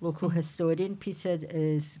Mortimer, local historian. Peter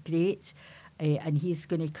is great, and he's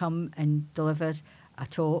going to come and deliver a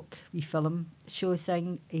talk, we film show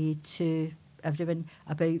thing to everyone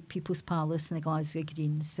about People's Palace and the Glasgow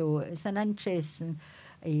Green. So it's an interesting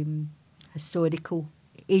historical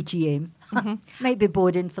AGM. Might be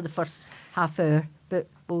boring for the first half hour, but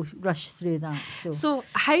we'll rush through that. So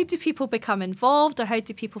how do people become involved, or how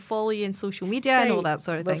do people follow you on social media and all that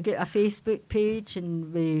sort of thing? We've got a Facebook page,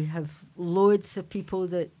 and we have loads of people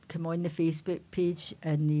that come on the Facebook page,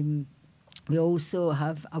 and we also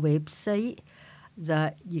have a website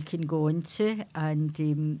that you can go onto,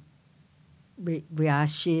 and we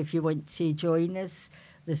ask you if you want to join us.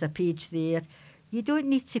 There's a page there. you don't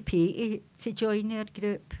need to pay to join their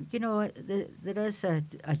group. You know, there is a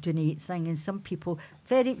donate thing, and some people,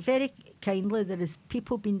 very, very kindly, there is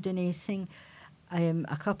people been donating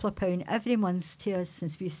a couple of £2 every month to us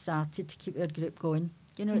since we started to keep our group going.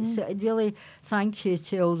 You know, it's really thank you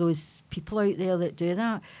to all those people out there that do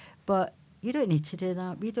that. But you don't need to do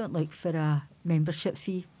that. We don't look for a membership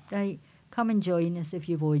fee, right? Come and join us if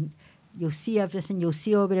you want. You'll see everything. You'll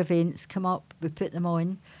see all our events come up. We put them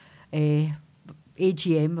on.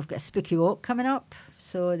 AGM, we've got a spooky walk coming up.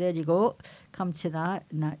 So there you go. Come to that.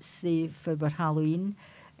 And that's for our Halloween.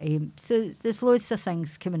 So there's loads of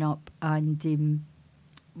things coming up. And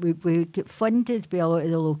we get funded by a lot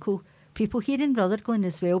of the local people here in Rutherglen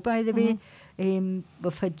as well, by the way.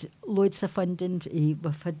 We've had loads of funding.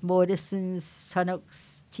 We've had Morrison's,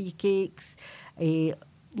 Tunnocks, Tea Cakes.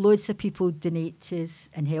 Loads of people donate to us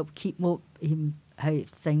and help keep up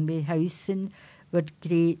housing were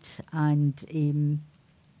great, and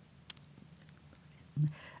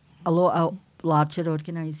a lot of larger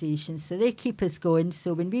organisations. So they keep us going.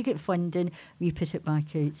 So when we get funding, we put it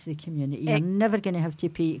back out to the community. You're never going to have to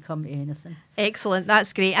pay to come to anything. Excellent.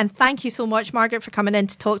 That's great. And thank you so much, Margaret, for coming in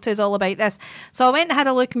to talk to us all about this. So I went and had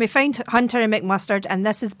a look and we found Hunter and McMustard, and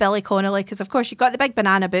this is Billy Connolly, because of course you've got the big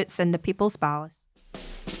banana boots in the People's Palace.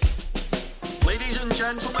 Ladies and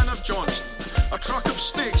gentlemen of Johnston, a truck of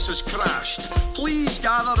snakes has crashed. Please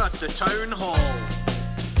gather at the town hall.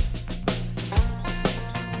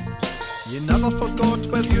 You never forgot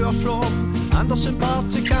where you are from, Anderson,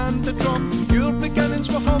 Partick and the drum. Your beginnings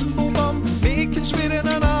were humble bum, making swearing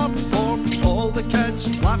an art form. All the kids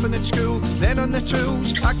laughing at school, then on the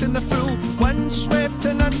tools, acting the fool. Windswept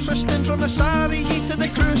and interesting from the sorry heat to the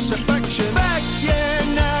crucifixion.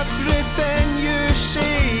 Begging everything you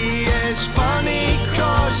say is funny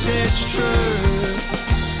 'cause it's true.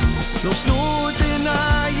 There's no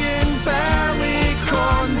denying Billy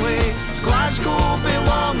Connolly, Glasgow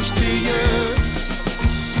belongs to you.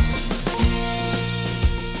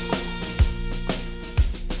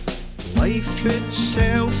 Life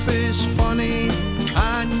itself is funny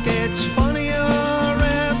and gets funnier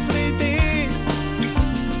every day.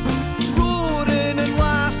 Roaring and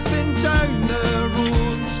laughing down the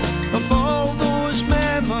road of all those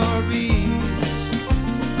memories.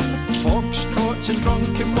 Foxtrots and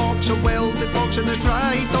drunken walks, a welded box and the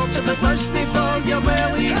dry docks. If it wasn't for your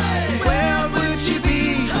wellies, where would you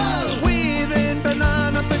be? Wearing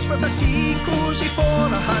banana boots with a tea cosy for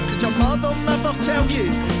a hat. Did your mother never tell you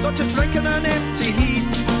not to drink in an empty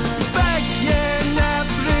heat? Begging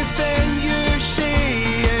everything you say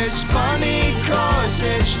is funny 'cause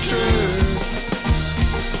it's true.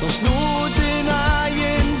 There's no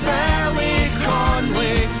denying Billy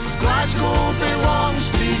Connolly, Glasgow belongs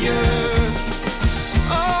to you.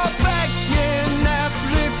 Oh, begging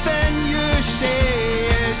everything you say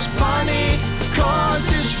is funny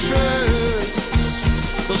 'cause it's true.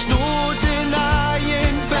 There's no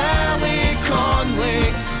denying Billy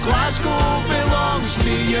Connolly, Glasgow belongs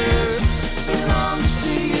to you. Belongs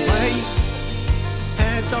to you. Life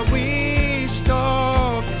is a waste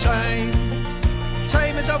of time.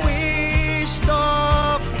 Time is a waste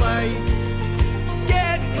of life.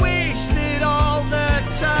 Get wasted all the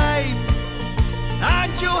time,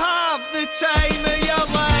 and you'll have the time of your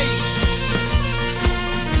life.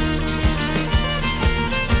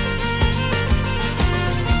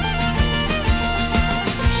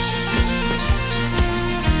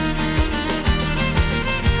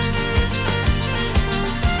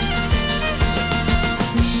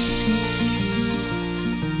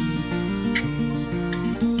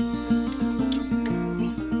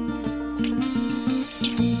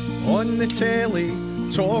 On the telly,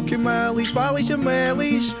 talking wellies, wallies and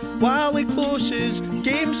wellies, Wally Closes,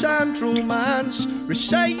 games and romance,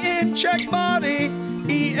 reciting Chick Murray,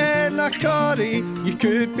 eating a curry. You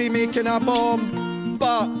could be making a bomb,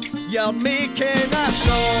 but you're making a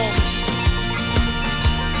song.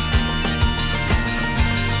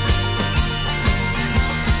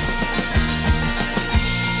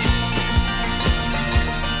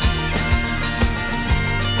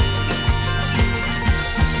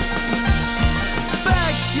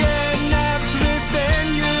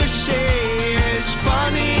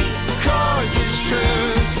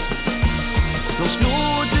 There's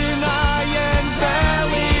no denying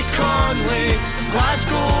Billy Connolly,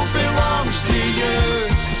 Glasgow belongs to you.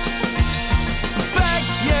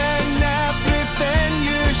 Begging everything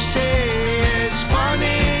you say is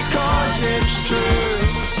funny 'cause it's true.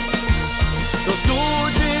 There's no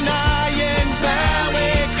denying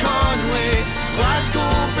Billy Connolly,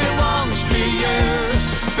 Glasgow belongs to you.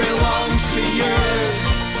 Belongs to you.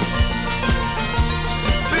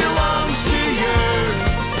 Belongs to you.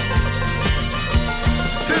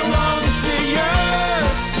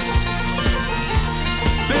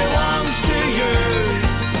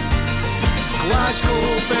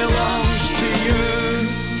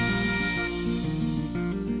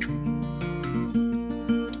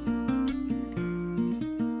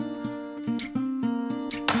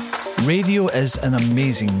 Radio is an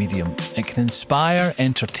amazing medium. It can inspire,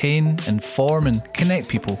 entertain, inform and connect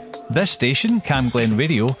people. This station, Cam Glen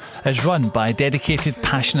Radio, is run by a dedicated,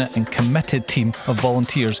 passionate and committed team of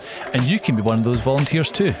volunteers, and you can be one of those volunteers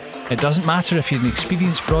too. It doesn't matter if you're an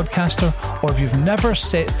experienced broadcaster or if you've never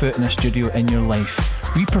set foot in a studio in your life.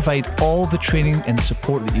 We provide all the training and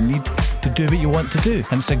support that you need to do what you want to do.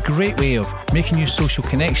 And it's a great way of making new social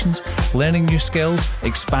connections, learning new skills,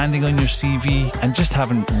 expanding on your CV and just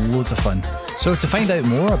having loads of fun. So to find out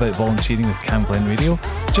more about volunteering with Cam Glen Radio,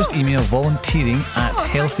 just email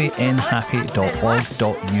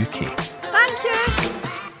volunteering@healthynhappy.org.uk. Thank you.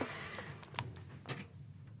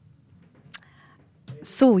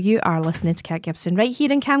 So you are listening to Kat Gibson right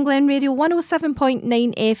here in Cam Glen Radio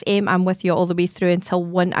 107.9 FM. I'm with you all the way through until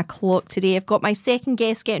 1 o'clock today. I've got my second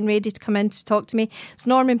guest getting ready to come in to talk to me. It's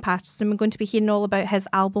Norman Patterson. We're going to be hearing all about his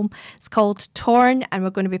album. It's called Torn, and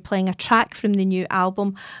we're going to be playing a track from the new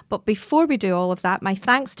album. But before we do all of that, my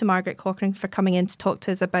thanks to Margaret Cochrane for coming in to talk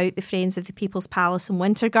to us about the Friends of the People's Palace and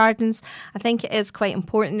Winter Gardens. I think it is quite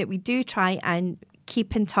important that we do try and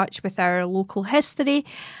keep in touch with our local history.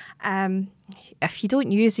 If you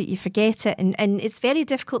don't use it, you forget it. And it's very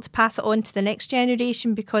difficult to pass it on to the next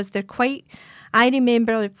generation because they're quite... I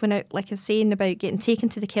remember when I was saying about getting taken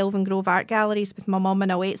to the Kelvin Grove Art Galleries with my mum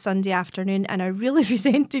on a wet Sunday afternoon, and I really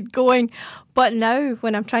resented going. But now,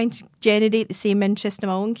 when I'm trying to generate the same interest in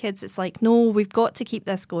my own kids, it's like, no, we've got to keep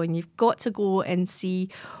this going. You've got to go and see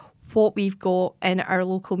what we've got in our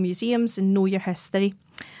local museums and know your history.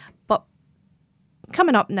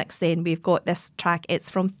 Coming up next then, we've got this track. It's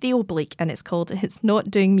from Theo Blake and it's called It's Not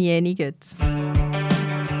Doing Me Any Good.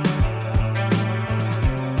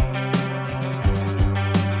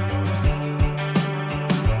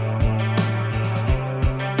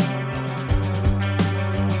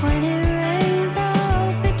 When it rains, I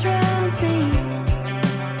hope it drowns me,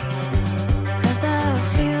 'cause I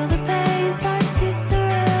feel the pain start to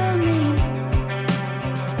surround me.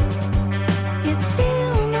 You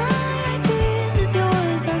steal my ideas as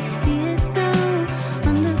yours, I see it now,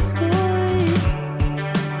 underscored.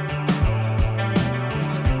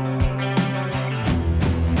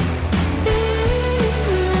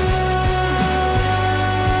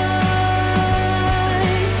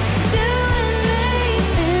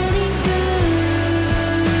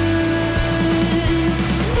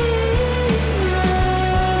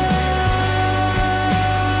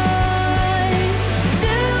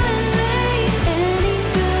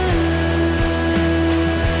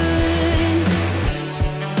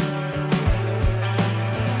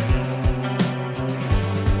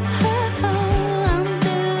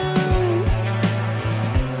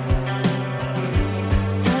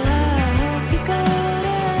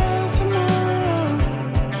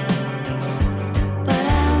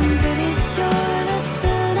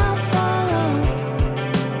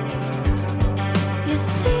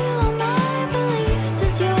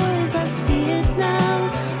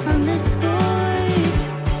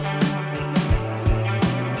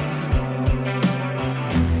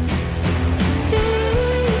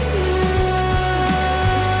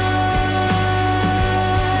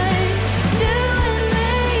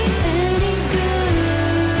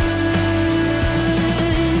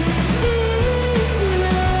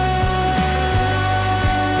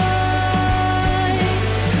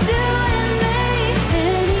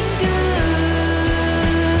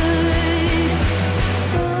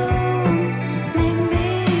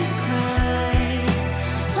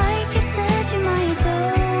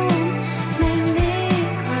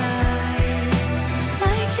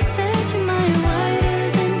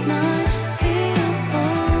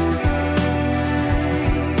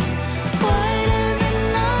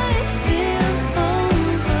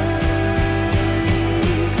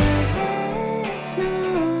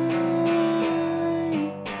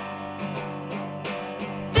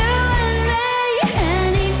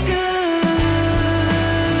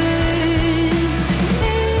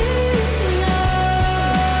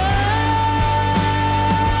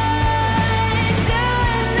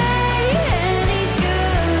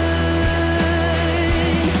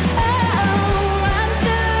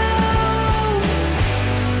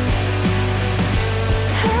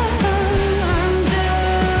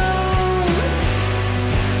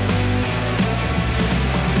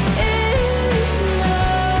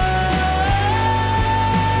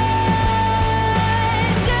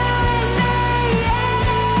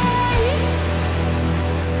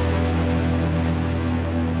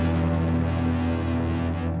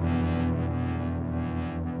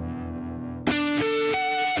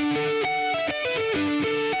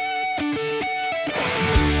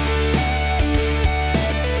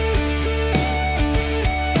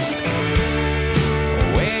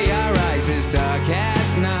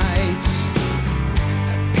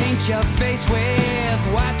 face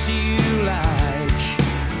with what you like.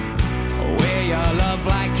 Where your love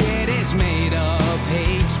like it is made of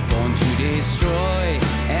hate, born to destroy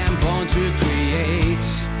and born to create.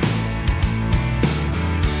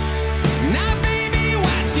 Now baby,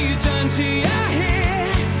 what you done to your hair?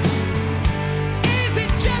 Is it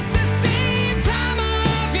just the same time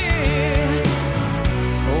of year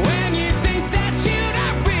when you think that you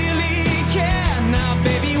don't really care? Now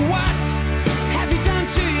baby, what have you done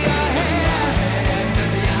to your hair?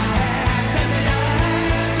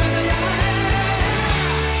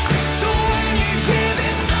 So when you hear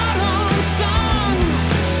this autumn song,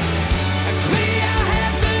 clear your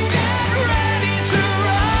heads and get ready to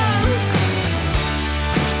run.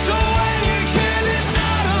 So when you hear this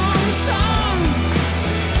autumn song,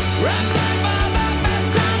 remember the best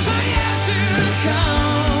times are yet to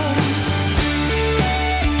come.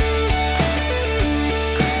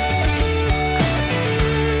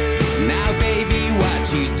 Now baby, what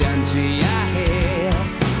you done to your hair?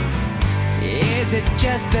 Is it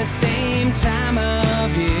just the same time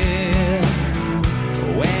of year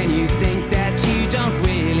when you think that you don't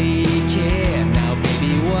really care? Now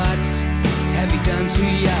baby, what have you done to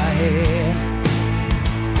your hair?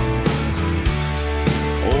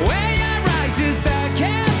 Where your eyes is dark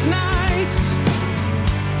as night,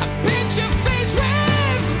 paint your face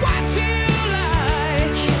with what you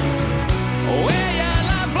like. Where your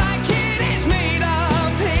love like it is made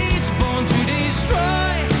of hate, born to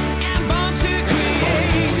destroy and born to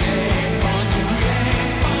create. Born to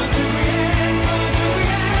create, born to create, born to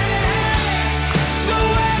create. So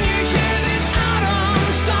when you hear this autumn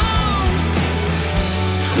song,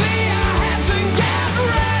 clear your heads and get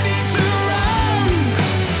ready to run.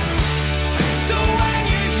 So when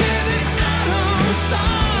you hear this autumn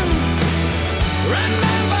song,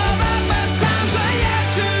 remember the best times are yet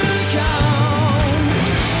to come.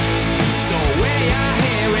 So wear your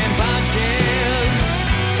hair in bunches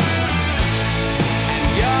and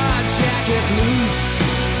your jacket loose.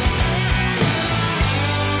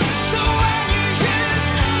 So when you hear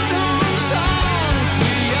this autumn song,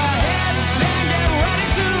 clear your heads and get ready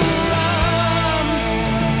to run.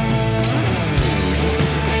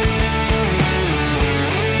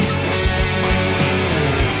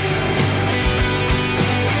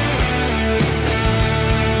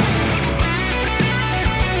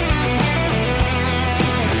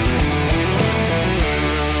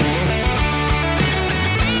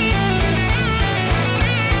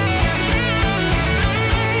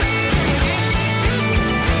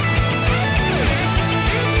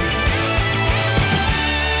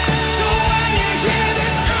 So when you hear this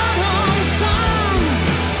autumn song,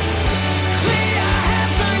 clear your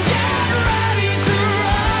heads and get ready to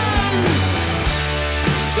run.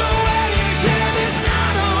 So when you hear this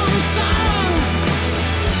autumn song,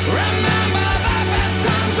 remember the best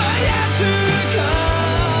times are yet to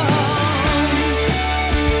come.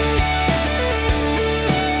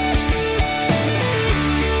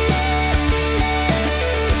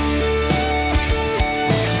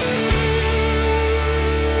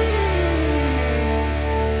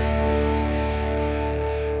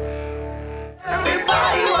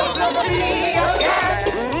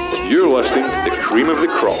 You're listening to the cream of the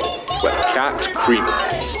crop with Cat Cream,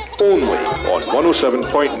 only on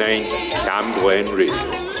 107.9 Cam Glen Radio.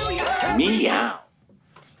 Meow.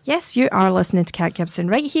 Yes, you are listening to Cat Gibson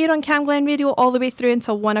right here on Cam Glen Radio all the way through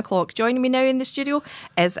until 1 o'clock. Joining me now in the studio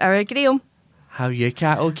is our Graham. How are you,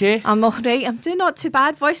 Cat? Okay? I'm all right. I'm doing not too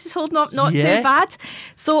bad. Voice is holding up not Yeah. too bad.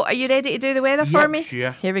 So, are you ready to do the weather for Yep, me?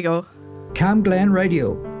 sure. Here we go. Cam Glen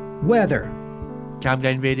Radio. Weather.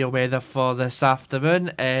 Camglen radio weather for this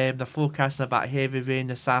afternoon. The forecast about heavy rain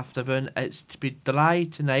this afternoon. It's to be dry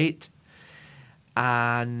tonight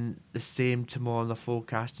and the same tomorrow. The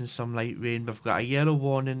forecast and some light rain. We've got a yellow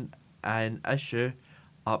warning and issue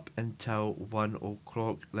up until 1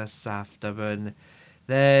 o'clock this afternoon.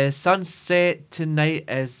 The sunset tonight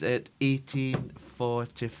is at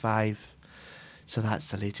 18:45. So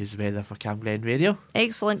that's the latest weather for Camglen Radio.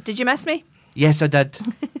 Excellent. Did you miss me? Yes, I did.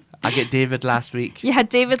 I got David last week. You had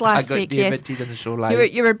David last week, David yes. Teed on the show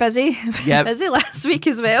live. You were busy. Yep. Busy last week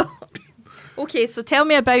as well. Okay, so tell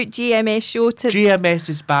me about GMS show. GMS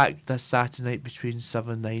is back this Saturday night between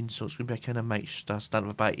 7 and 9, so it's going to be a kind of mixture, starting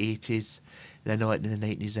with about 80s, then on into the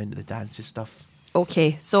 90s, into the dancey stuff.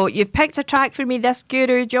 Okay, so you've picked a track for me, this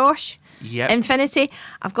Guru Josh. Yep. Infinity.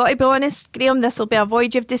 I've got to be honest, Graham, this will be a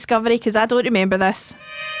voyage of discovery because I don't remember this.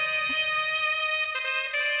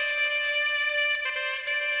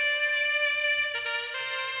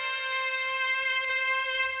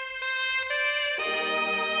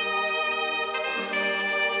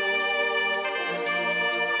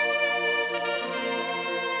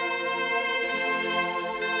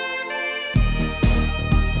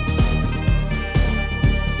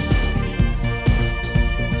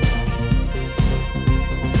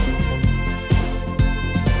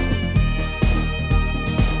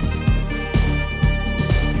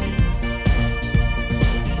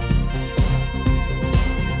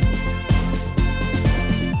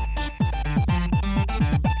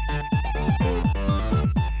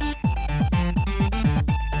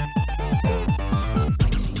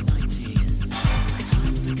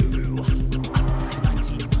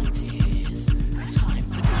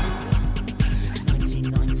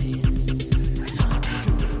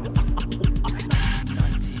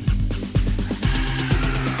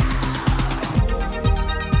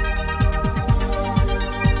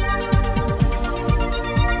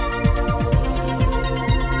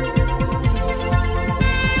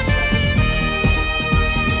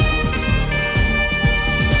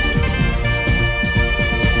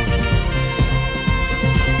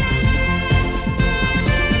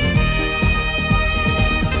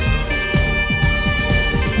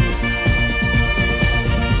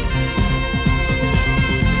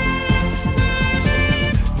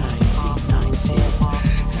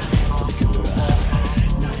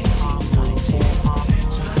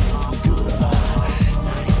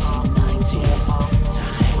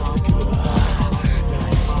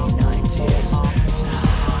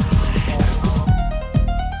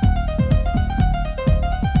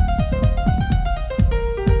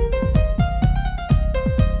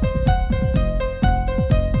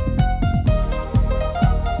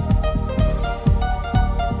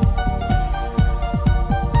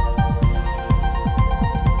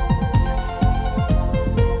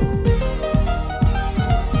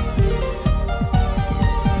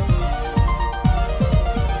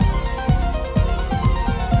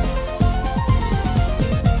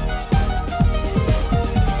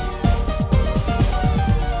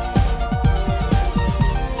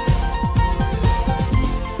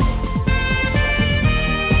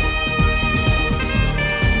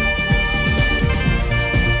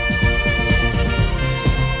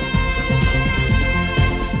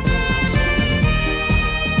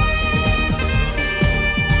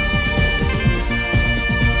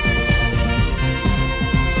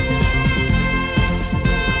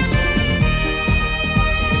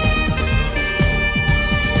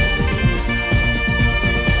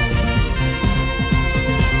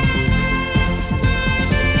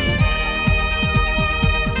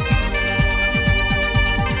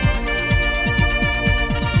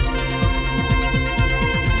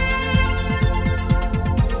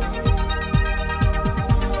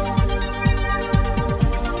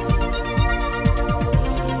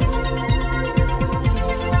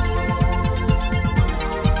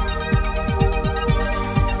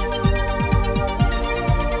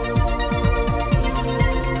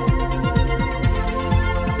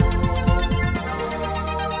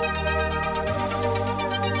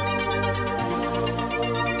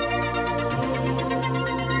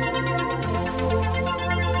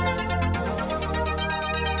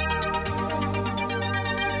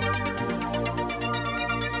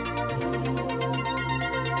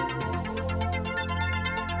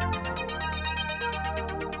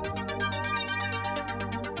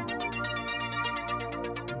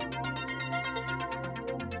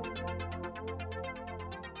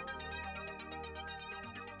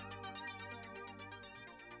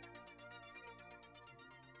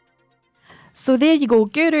 So there you go,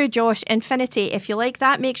 Guru Josh Infinity. If you like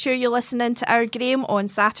that, make sure you listen in to our Graham on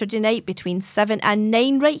Saturday night between 7 and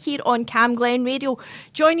 9 right here on Cam Glen Radio.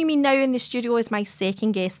 Joining me now in the studio is my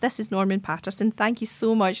second guest. This is Norman Patterson. Thank you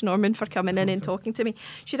so much, Norman, for coming in and talking to me.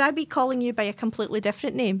 Should I be calling you by a completely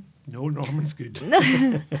different name? No, Norman's good.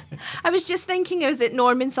 I was just thinking, is it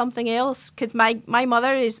Norman something else? Because my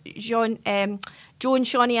mother is Joan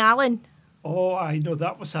Shawnee Allen. Oh, I know.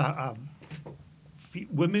 That was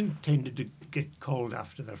women tended to get called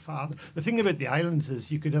after their father. The thing about the islands is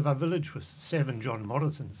you could have a village with 7 John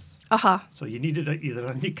Morrisons. Uh-huh. So you needed either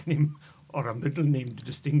a nickname or a middle name to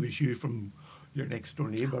distinguish you from your next door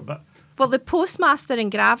neighbour. But well, the postmaster in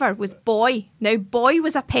Graver was Boy. Now, Boy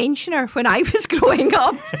was a pensioner when I was growing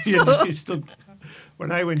up. So.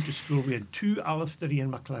 When I went to school, we had 2 Alistair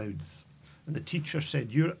Ian MacLeods, and the teacher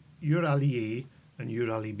said, "You're Ali A and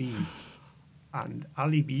you're Ali B." And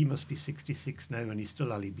Ali B must be 66 now, and he's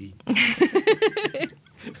still Ali B.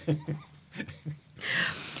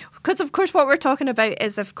 Because, of course, what we're talking about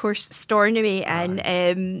is, of course, Stornoway.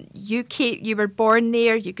 And you were born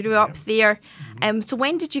there, you grew up there. So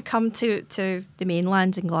when did you come to the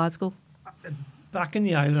mainland in Glasgow? Back in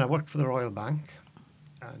the island, I worked for the Royal Bank.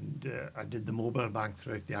 And I did the mobile bank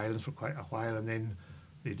throughout the island for quite a while. And then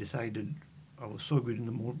they decided I was so good in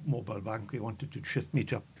the mobile bank, they wanted to shift me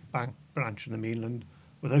to a bank branch in the mainland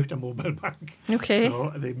without a mobile bank. Okay.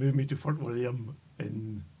 So they moved me to Fort William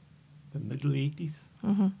in the middle 80s.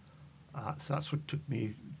 Mm-hmm. So that's what took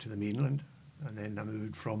me to the mainland. And then I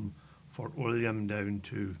moved from Fort William down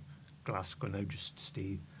to Glasgow, and I just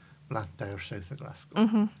stay Blantyre, south of Glasgow.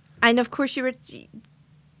 Mm-hmm. And of course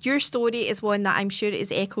your story is one that I'm sure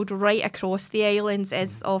is echoed right across the islands,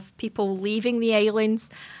 is of people leaving the islands,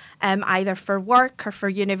 either for work or for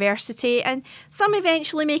university, and some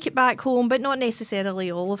eventually make it back home, but not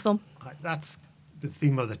necessarily all of them. That's the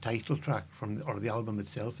theme of the title track or the album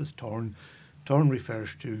itself is Torn. Torn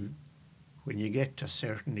refers to when you get to a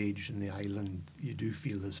certain age in the island, you do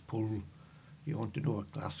feel this pull. You want to know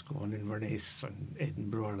what Glasgow and Inverness and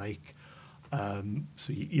Edinburgh are like.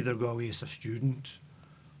 So you either go away as a student,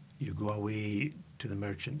 you go away to the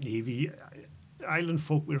Merchant Navy. Island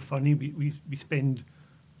folk, we're funny. We spend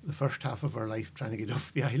the first half of our life trying to get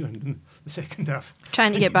off the island, and the second half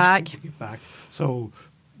trying to get back. So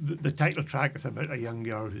the title track is about a young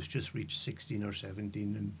girl who's just reached 16 or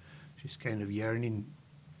 17, and she's kind of yearning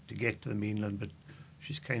to get to the mainland, but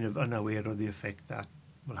she's kind of unaware of the effect that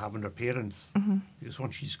will have on her parents. Mm-hmm. Because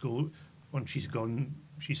once she's gone,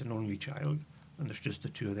 she's an only child, and there's just the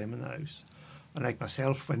 2 of them in the house. And like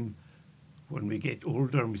myself, when we get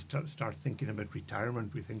older and we start thinking about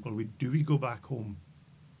retirement, we think, well, do we go back home?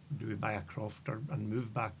 Do we buy a croft and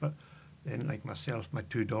move back? But then, like myself, my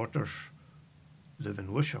 2 daughters live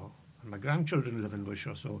in Wishaw, and my grandchildren live in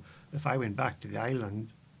Wishaw. So if I went back to the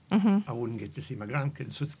island, mm-hmm. I wouldn't get to see my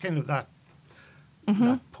grandkids. So it's kind of that mm-hmm.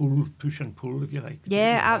 that push and pull, if you like.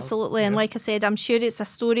 Yeah, absolutely. And like I said, I'm sure it's a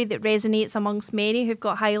story that resonates amongst many who've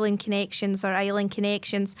got Highland connections or island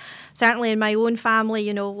connections. Certainly in my own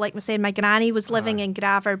family, like I said, my granny was living in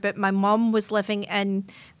Graver, but my mum was living in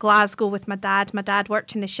Glasgow with my dad. My dad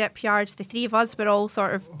worked in the shipyards. The 3 of us were all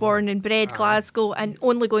sort of born and bred Glasgow, and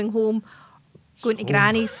only going home, going to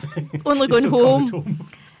granny's, only going home.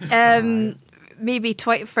 Maybe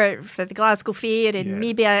for the Glasgow Fair, and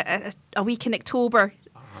maybe a week in October.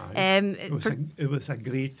 It was a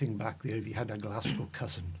great thing back there if you had a Glasgow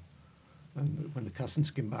cousin. And when the cousins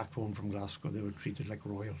came back home from Glasgow, they were treated like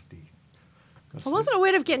royalty. I wasn't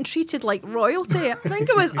aware of getting treated like royalty. I think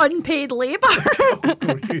it was unpaid labour. Of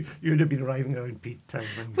course, you'd have been arriving around peat time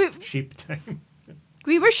and sheep time.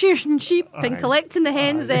 We were shearing sheep and collecting the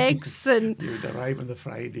hens' eggs, and you'd arrive on the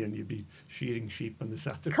Friday and you'd be shearing sheep on the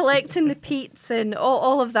Saturday, collecting the peats and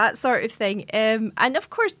all of that sort of thing. And of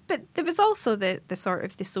course, but there was also the sort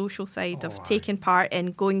of the social side of taking part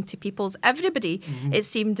in going to people's. Everybody, mm-hmm. it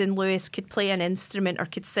seemed in Lewis, could play an instrument or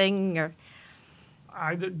could sing or.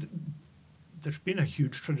 There's been a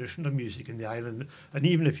huge tradition of music in the island, and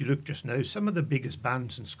even if you look just now, some of the biggest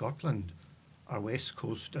bands in Scotland are West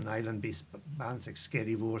Coast and island-based bands like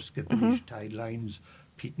Skerry Vore, Skipperish, Tide Lines,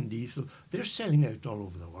 Pete and Diesel. They're selling out all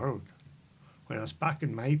over the world. Whereas back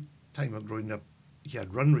in my time of growing up, you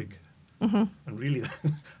had Runrig, mm-hmm. and really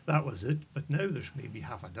that was it. But now there's maybe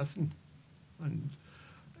half a dozen.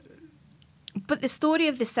 But the story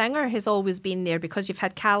of the singer has always been there, because you've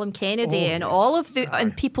had Callum Kennedy and all of the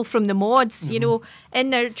and people from the mods. Mm-hmm.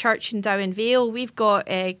 In our church in Down Vale, we've got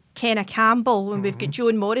Kenna Campbell, and we've got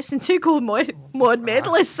Joan Morrison, 2 gold mod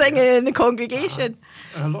medalists singing in the congregation.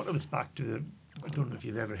 And a lot of it's back to I don't know if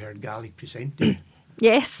you've ever heard Gaelic presenting.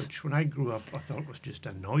 Yes. Which when I grew up, I thought was just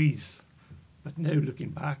a noise. But now looking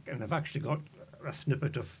back, and I've actually got a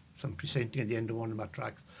snippet of some presenting at the end of one of my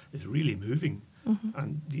tracks, it's really moving.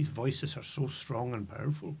 And these voices are so strong and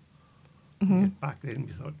powerful. Yet back then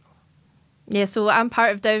we thought, Yeah, so I'm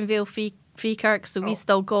part of Downvale Freekirk, so we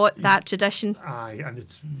still got that tradition. aye, and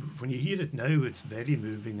it's when you hear it now, it's very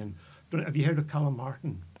moving. And have you heard of Callum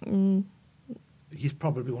Martin? He's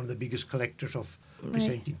probably one of the biggest collectors of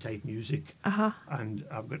presenting type music. And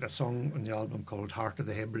I've got a song on the album called Heart of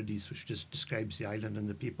the Hebrides, which just describes the island and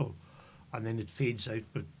the people. And then it fades out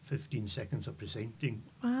with 15 seconds of presenting.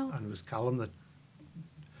 Wow. And it was Callum that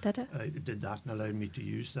did that and allowed me to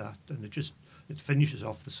use that. And it finishes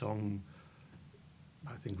off the song,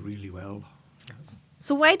 I think, really well.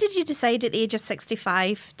 So why did you decide at the age of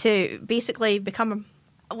 65 to basically become,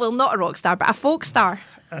 not a rock star, but a folk star?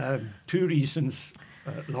 2 reasons.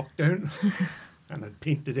 Lockdown, and I'd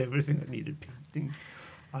painted everything that needed painting.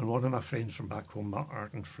 And one of my friends from back home,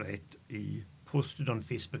 Art and Fred, he posted on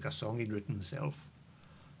Facebook a song he'd written himself.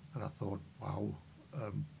 And I thought, wow,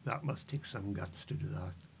 that must take some guts to do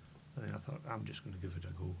that. And then I thought, I'm just going to give it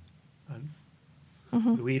a go.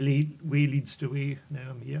 And the way leads to way, now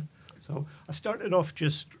I'm here. So I started off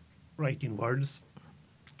just writing words.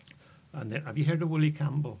 And then, have you heard of Willie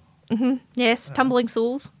Campbell? Yes, Tumbling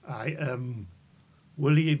Souls.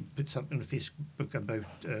 Willie put something on Facebook about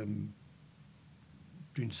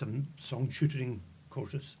doing some song tutoring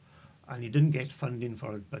courses, and he didn't get funding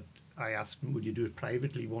for it, but I asked him, would you do it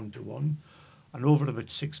privately, 1-to-1? And over about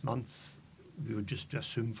 6 months, we would just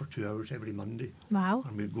Zoom for 2 hours every Monday. Wow.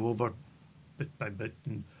 And we'd go over bit by bit,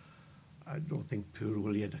 and I don't think poor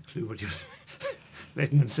Willie had a clue what he was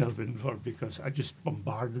letting himself in for, because I just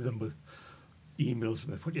bombarded him with emails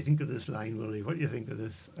about, what do you think of this line, Willie? What do you think of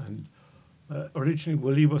this? And originally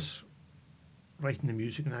Willie was writing the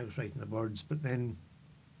music and I was writing the words, but then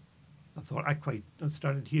I thought I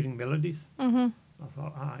started hearing melodies. I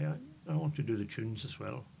thought, I want to do the tunes as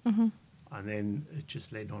well. And then it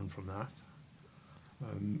just led on from that.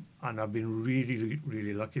 And I've been really,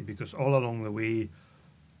 really lucky, because all along the way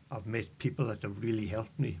I've met people that have really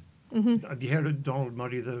helped me. Have you heard of Donald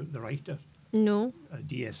Murray, the writer? No.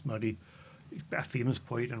 D.S. Murray, a famous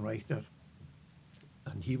poet and writer.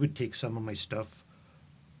 And he would take some of my stuff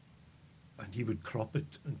and he would crop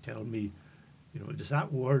it and tell me, does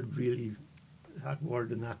that word in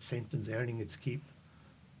that sentence earning its keep?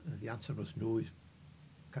 And the answer was no, he's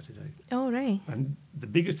cut it out. Oh, right. And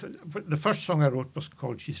the first song I wrote was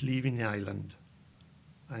called She's Leaving the Island.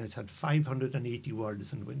 And it had 580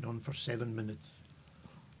 words and went on for 7 minutes.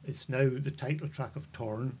 It's now the title track of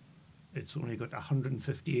Torn. It's only got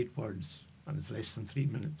 158 words and it's less than 3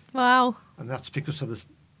 minutes. Wow. And that's because of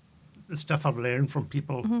the stuff I've learned from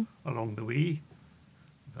people along the way.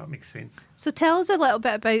 If that makes sense. So tell us a little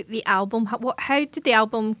bit about the album. How did the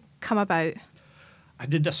album come about? I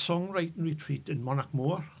did a songwriting retreat in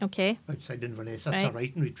Monarchmore. Okay. Outside Inverness. That's a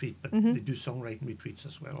writing retreat, but they do songwriting retreats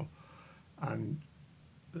as well. And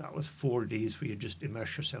that was 4 days where you just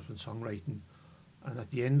immerse yourself in songwriting. And at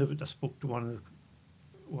the end of it, I spoke to one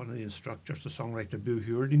of the instructors, the songwriter Boo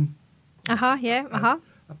Hewardine. Yeah.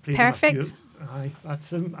 Perfect. Aye,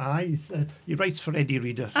 that's him. Aye, he writes for Eddie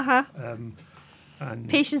Reader. And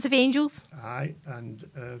Patience of Angels. Aye, and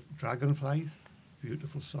Dragonflies,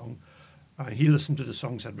 beautiful song. And he listened to the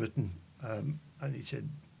songs I'd written, and he said,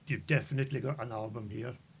 "You've definitely got an album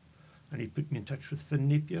here." And he put me in touch with Finn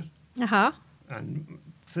Napier. And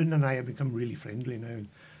Finn and I have become really friendly now.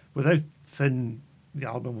 Without Finn, the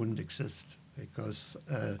album wouldn't exist, because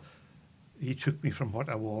he took me from what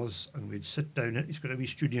I was, and we'd sit down. He's got a wee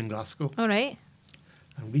studio in Glasgow. All right.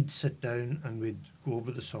 And we'd sit down and we'd go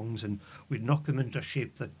over the songs and we'd knock them into a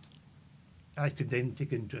shape that I could then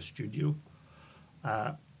take into a studio.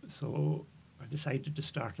 So I decided to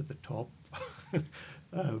start at the top.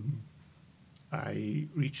 I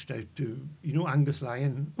reached out to, Angus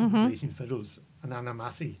Lyon, Blazing Fiddles, and Anna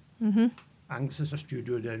Massey. Angus has a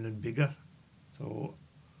studio down in Biggar. So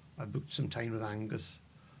I booked some time with Angus,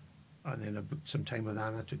 and then I booked some time with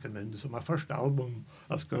Anna to come in. So my first album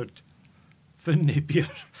has got Finn Napier,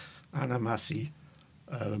 Anna Massey,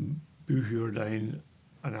 Boo Hewardine,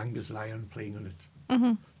 and Angus Lyon playing on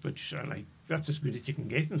it, which I like. That's as good as you can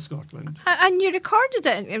get in Scotland. And you recorded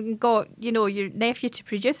it and got, your nephew to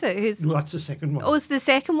produce it. No, that's the second one. Oh, it's the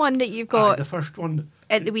second one that you've got. The first one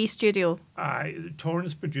at the wee studio. Torn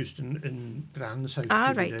is produced in Gran's house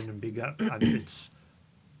right. down in Biggar, and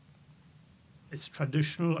it's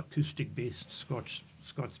traditional acoustic-based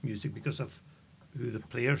Scots music because of who the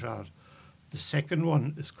players are. The second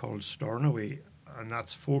one is called Stornoway, and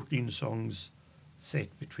that's 14 songs set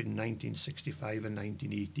between 1965 and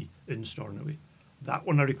 1980 in Stornoway. That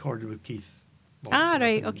one I recorded with Keith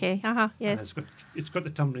Right, okay, And yes. it's got the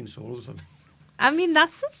Tumbling Souls on it. I mean,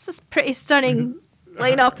 that's a pretty stunning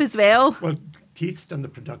lineup as well. Well, Keith's done the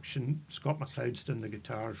production, Scott McLeod's done the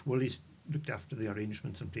guitars, Willie's looked after the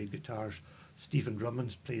arrangements and played guitars, Stephen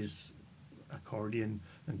Drummond plays accordion,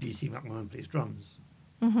 and DC McMillan plays drums.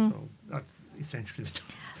 Mm-hmm. So that's essentially the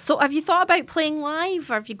So have you thought about playing live?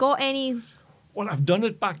 Or have you got any... Well, I've done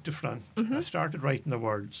it back to front. Mm-hmm. I started writing the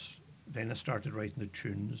words, then I started writing the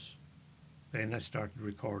tunes, then I started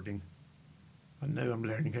recording, and now I'm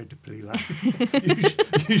learning how to play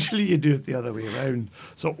live. Usually you do it the other way around.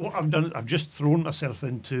 So what I've done is I've just thrown myself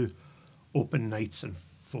into open nights and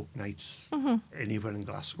folk nights anywhere in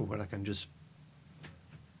Glasgow where I can just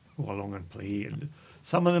go along and play. And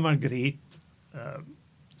some of them are great.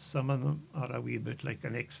 Some of them are a wee bit like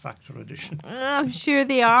an X Factor audition. I'm sure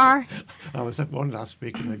they are. I was at one last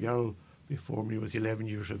week and the girl before me was 11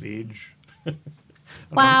 years of age.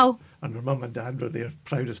 Wow. And her mum and dad were there,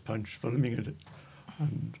 proud as punch, filming it.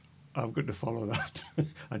 And I've got to follow that.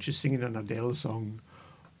 And she's singing an Adele song.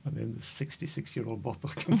 And then the 66-year-old bottle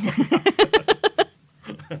comes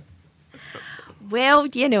on. Well,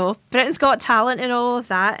 you know, Britain's got talent and all of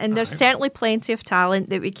that, and there's certainly plenty of talent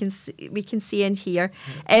that we can see and hear.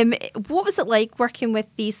 What was it like working with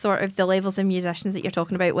these sort of the levels of musicians that you're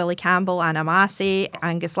talking about? Willie Campbell, Anna Massey,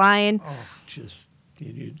 Angus Lyon.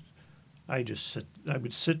 I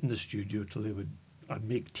would sit in the studio till I'd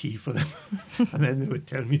make tea for them, and then they would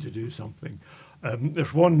tell me to do something.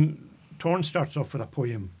 There's one. Torn starts off with a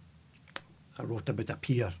poem I wrote about a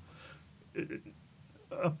pier.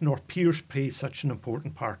 Up north, piers play such an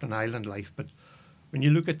important part in island life, but when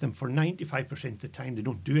you look at them, for 95% of the time, they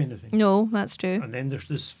don't do anything. No, that's true. And then there's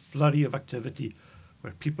this flurry of activity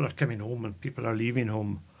where people are coming home and people are leaving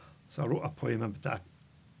home. So I wrote a poem about that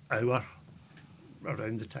hour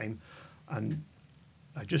around the time, and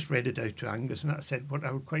I just read it out to Angus, and I said what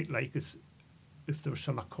I would quite like is if there was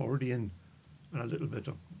some accordion and a little bit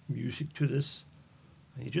of music to this.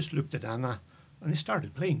 And he just looked at Anna, and they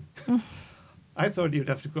started playing. I thought you'd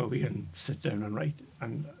have to go away and sit down and write.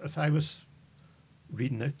 And as I was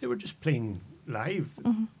reading out, they were just playing live.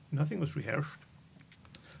 Mm-hmm. Nothing was rehearsed.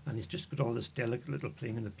 And he's just got all this delicate little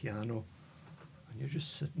playing on the piano. And you're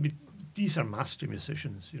just sitting. These are master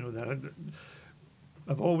musicians. You know,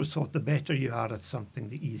 I've always thought the better you are at something,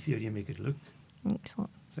 the easier you make it look.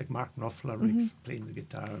 Excellent. It's like Mark Knopfler playing the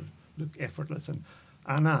guitar, look effortless. And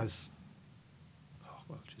Anna's,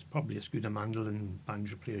 she's probably as good a mandolin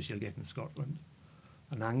banjo player as you'll get in Scotland.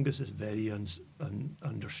 And Angus is very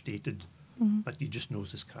understated, but he just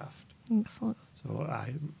knows his craft. Excellent. So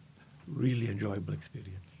really enjoyable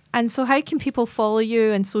experience. And so how can people follow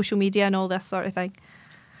you on social media and all this sort of thing?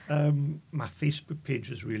 My Facebook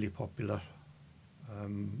page is really popular.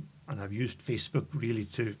 And I've used Facebook really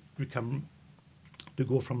to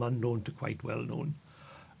go from unknown to quite well known.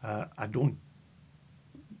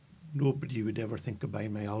 Nobody would ever think of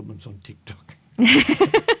buying my albums on TikTok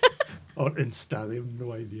or Insta. They have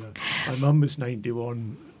no idea. My mum is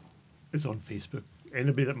 91, is on Facebook.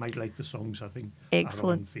 Anybody that might like the songs, I think,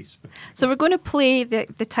 Excellent. are on Facebook. So we're going to play the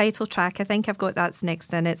title track. I think I've got that's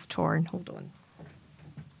next, and it's Torn. Hold on.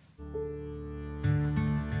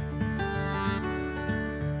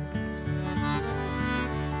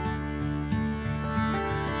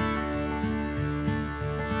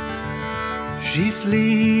 She's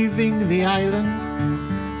leaving the island.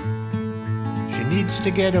 She needs to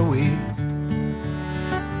get away.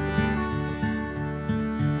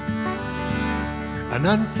 An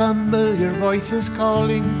unfamiliar voice is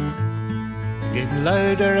calling, getting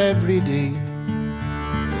louder every day.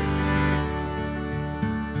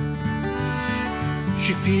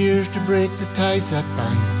 She fears to break the ties that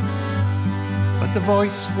bind, but the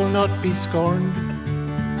voice will not be scorned.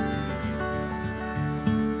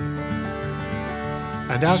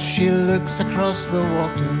 And as she looks across the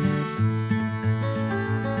water,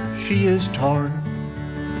 she is torn.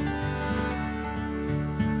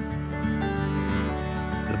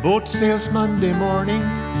 The boat sails Monday morning,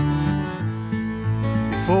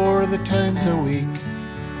 before the town's awake.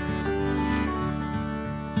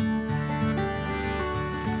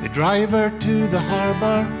 They drive her to the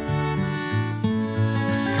harbour,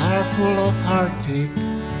 a car full of heartache.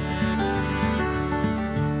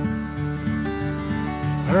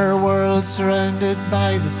 Her world surrounded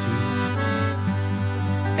by the sea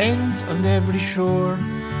ends on every shore.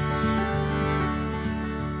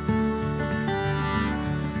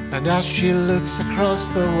 And as she looks across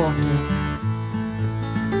the water,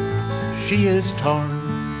 she is torn.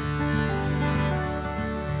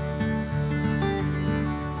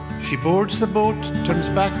 She boards the boat, turns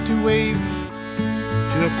back to wave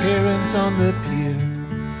to her parents on the pier.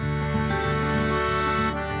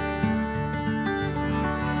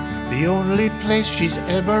 The only place she's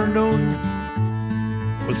ever known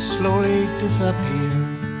will slowly disappear.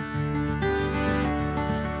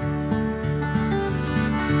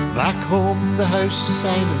 Back home the house is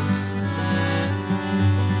silent.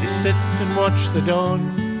 They sit and watch the dawn.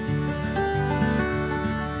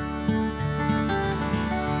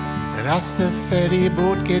 And as the ferry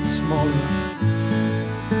boat gets smaller,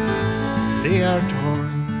 they are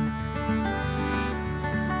torn.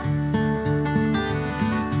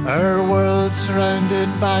 Our world surrounded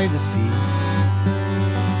by the sea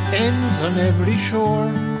ends on every shore.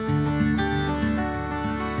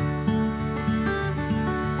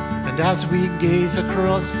 And as we gaze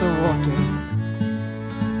across the water,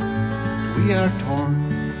 we are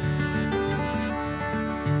torn.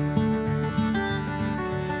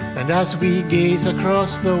 And as we gaze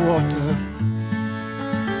across the water,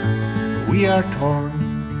 we are torn.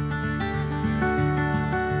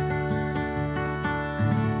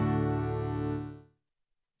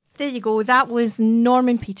 There you go. That was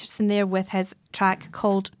Norman Peterson there with his track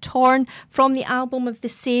called Torn from the album of the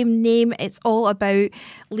same name. It's all about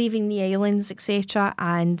leaving the islands, etc.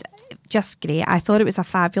 And just great. I thought it was a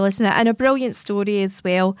fabulous and a brilliant story as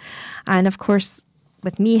well. And of course,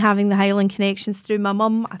 with me having the Highland connections through my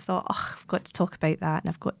mum, I thought, I've got to talk about that and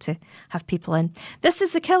I've got to have people in. This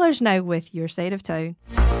is The Killers now with Your Side of Town.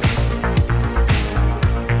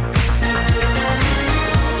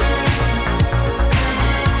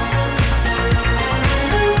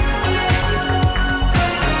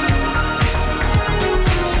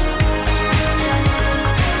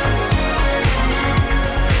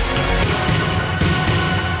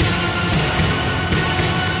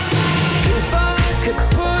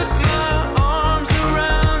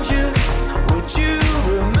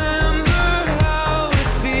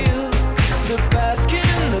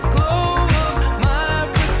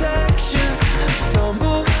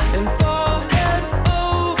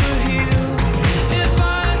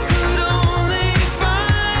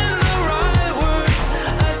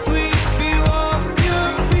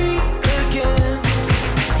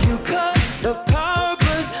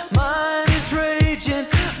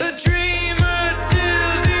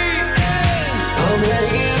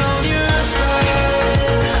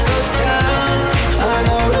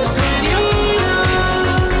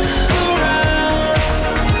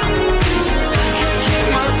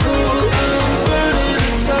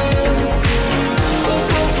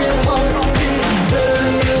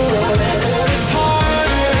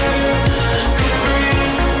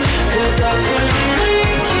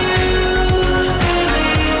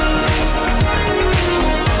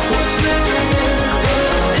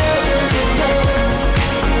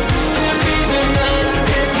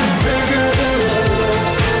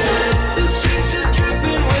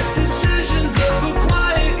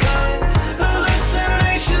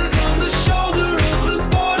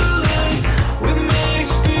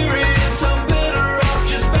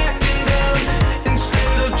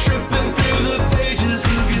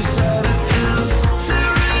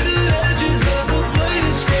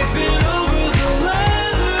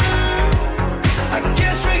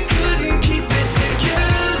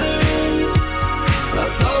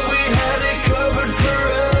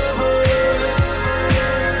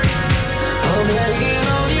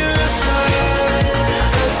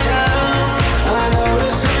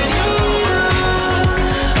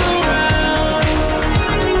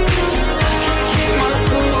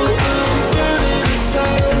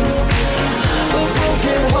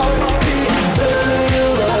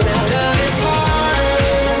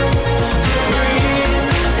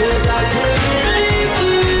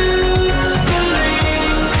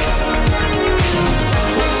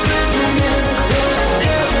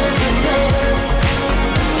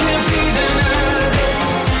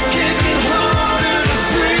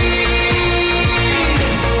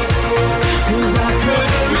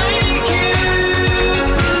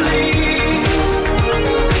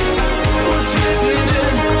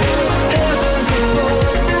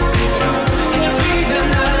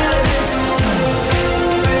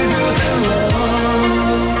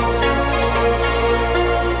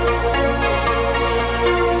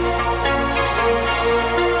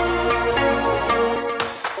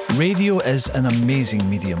 Radio is an amazing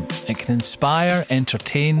medium. It can inspire,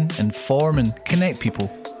 entertain, inform and connect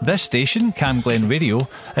people. This station, Cam Glen Radio,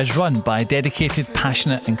 is run by a dedicated,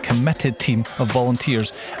 passionate and committed team of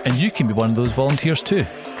volunteers, and you can be one of those volunteers too.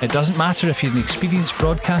 It doesn't matter if you're an experienced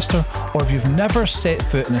broadcaster or if you've never set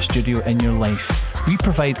foot in a studio in your life. We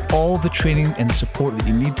provide all the training and support that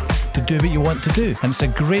you need to do what you want to do. And it's a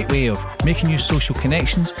great way of making new social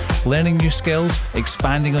connections, learning new skills,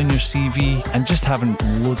 expanding on your CV, and just having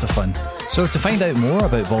loads of fun. So to find out more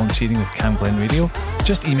about volunteering with Cam Glen Radio,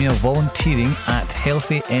 just email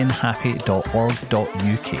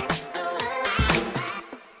volunteering@healthynhappy.org.uk.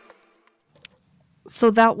 So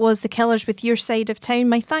that was The Killers with Your Side of Town.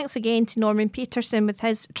 My thanks again to Norman Peterson with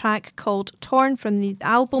his track called Torn from the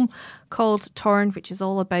album called Torn, which is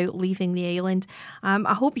all about leaving the island.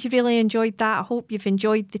 I hope you really enjoyed that. I hope you've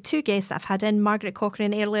enjoyed the two guests that I've had in, Margaret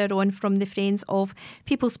Cochrane earlier on from the Friends of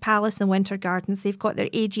People's Palace and Winter Gardens. They've got their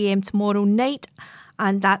AGM tomorrow night,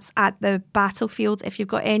 and that's at the Battlefield. If you've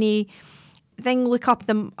got any look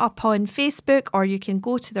them up on Facebook, or you can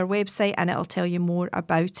go to their website and it'll tell you more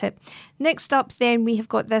about it. Next up then we have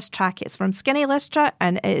got this track. It's from Skinny Listra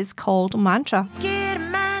and it is called Mantra. Get a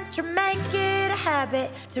mantra, make it a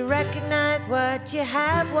habit to recognize what you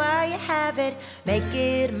have while you have it. Make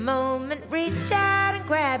it a moment, reach out and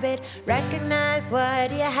grab it. Recognize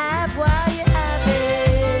what you have while you have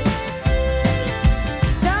it.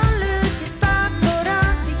 Don't lose your spark, hold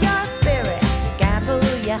on to your spirit. Gamble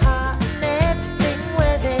your heart.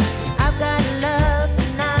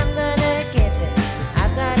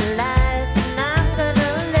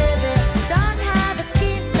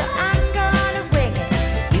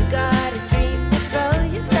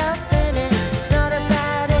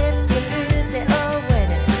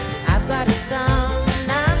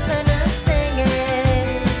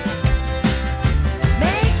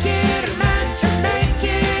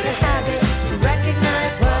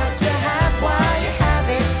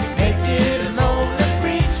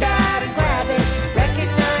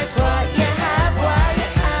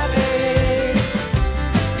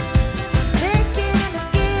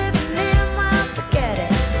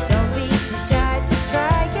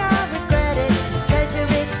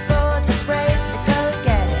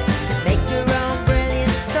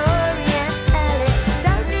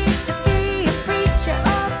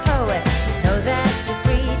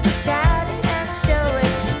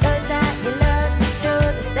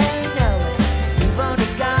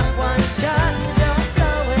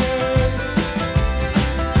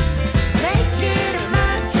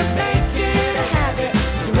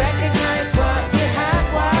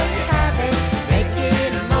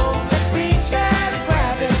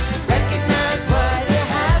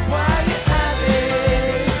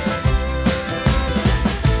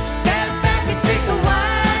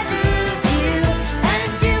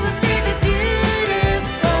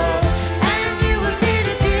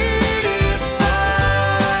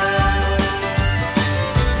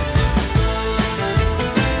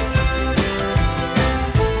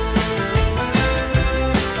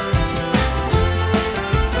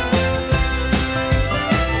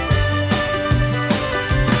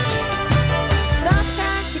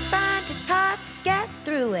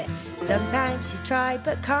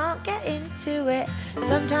 But can't get into it.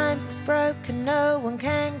 Sometimes it's broken, no one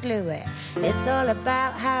can glue it. It's all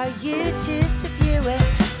about how you choose to view it.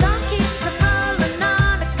 Song keeps on rolling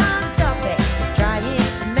on, I can't stop it. Trying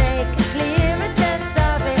to make a clearer sense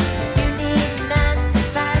of it. You need an answer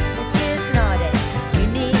fast, this is not it. You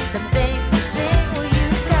need something to sing, well you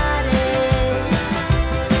got it.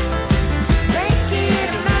 Make it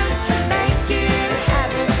a mantra, make it a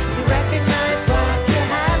habit to recognize what you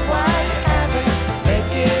have while you have it.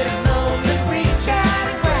 Make it a moment, reach out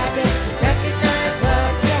and grab it. Recognize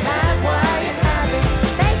what you have while you have it.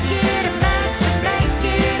 Make it a mantra, make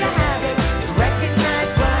it a habit to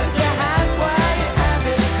recognize what you have while you have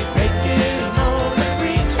it. Make it a moment,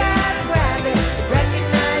 reach out and grab it.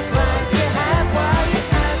 Recognize what you have while you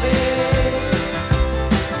have it.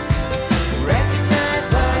 Recognize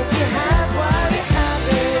what you have while you have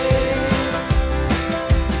it.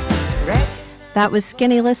 That was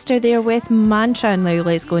Skinny Lister there with Mantra. Now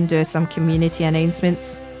let's go and do some community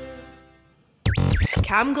announcements.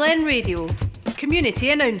 Cam Glen Radio. Community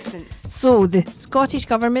announcements. So, the Scottish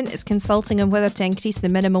Government is consulting on whether to increase the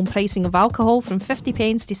minimum pricing of alcohol from 50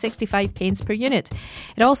 pence to 65 pence per unit.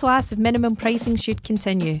 It also asks if minimum pricing should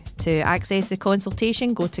continue. To access the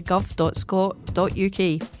consultation, go to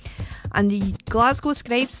gov.scot.uk. And the Glasgow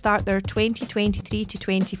Scribes start their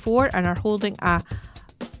 2023-24 and are holding a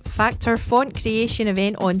Factor font creation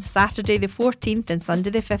event on Saturday the 14th and Sunday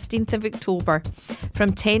the 15th of October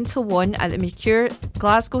from 10 to 1 at the Mercure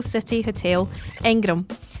Glasgow City Hotel, Ingram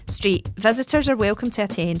Street. Visitors are welcome to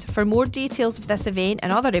attend. For more details of this event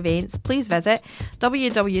and other events, please visit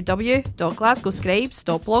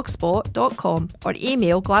www.glasgowscribes.blogspot.com or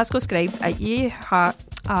email glasgowscribes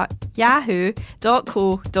at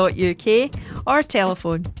yahoo.co.uk or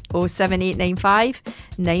telephone 07895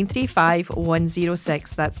 935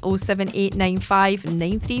 106. That's 07895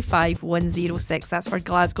 935 106. That's for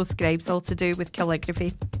Glasgow Scribes, all to do with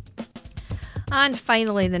calligraphy. And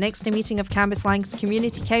finally, the next meeting of Cambuslang's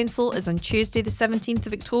Community Council is on Tuesday the 17th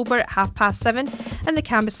of October at 7:30 in the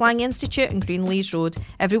Cambuslang Institute in Greenlees Road.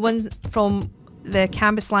 Everyone from the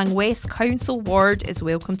Cambuslang West Council Ward is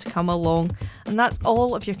welcome to come along. And that's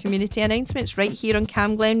all of your community announcements right here on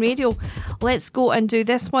Cam Glen Radio. Let's go and do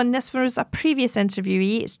this one. This was a previous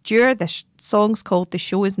interviewee. It's Dure. The song's called The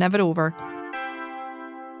Show Is Never Over.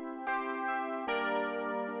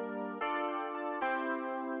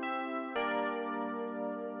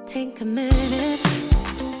 Take a minute,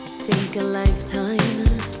 take a lifetime,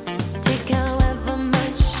 take however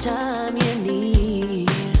much time you need.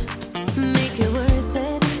 Make it worth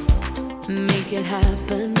it, make it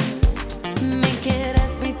happen, make it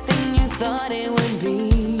everything you thought it would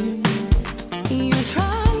be. You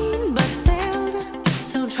tried but failed,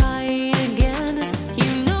 so try again.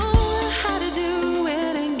 You know how to do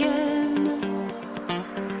it again.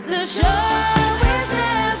 The show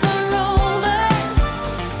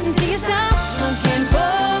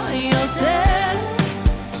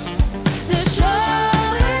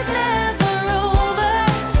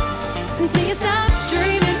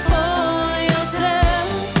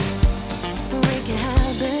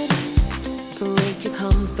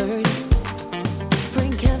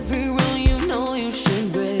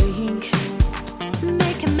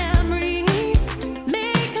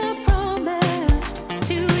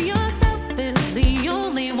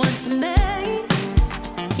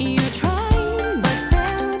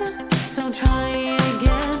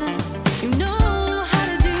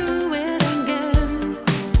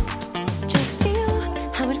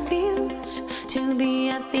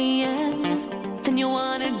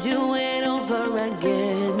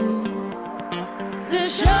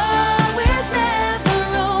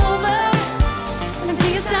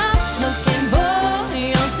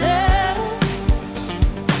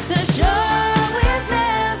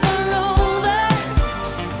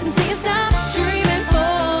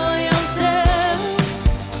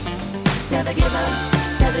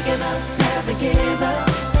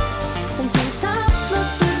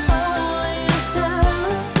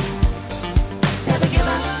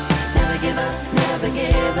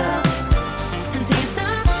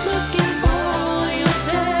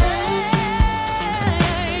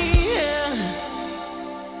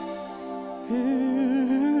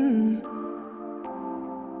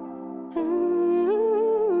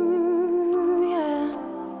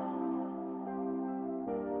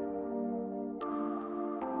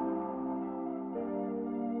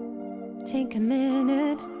take a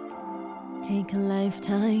minute, take a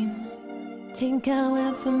lifetime, take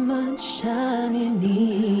however much time you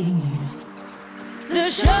need. The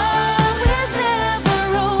show is never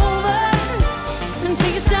over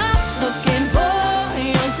until you stop looking for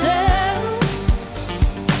yourself.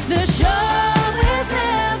 The show is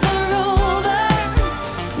never over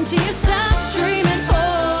until you stop dreaming for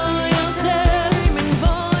yourself.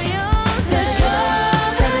 Dreaming for yourself. The show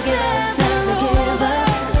is never over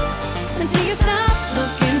until you stop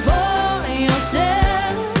looking for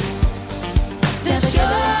yourself. The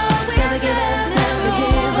show is never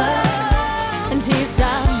over until you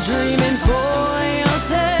stop dreaming for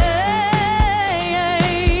yourself.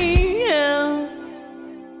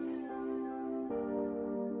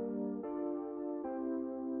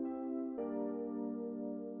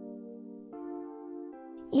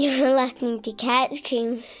 You're listening to Cat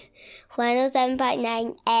Scream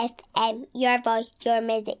 107.9 FM. Your voice, your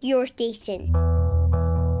music, your station.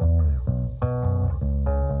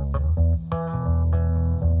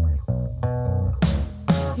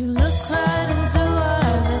 You look right into our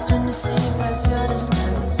eyes, that's when you see what's your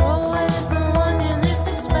disguise. Always the one you least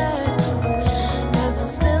expect. As it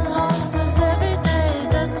still haunts us every day, it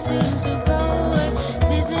doesn't seem to go away. It's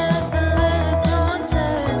easier to let it go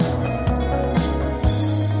unsaid.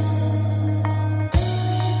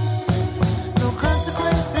 No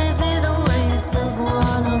consequences either way, you still go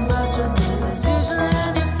on about your days as usual,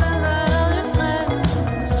 and you've still got all your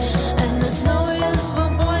friends. And there's no use for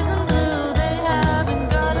boys in blue, they haven't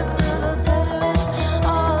got a clue. They'll tell you it's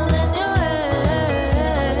all in your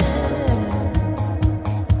head.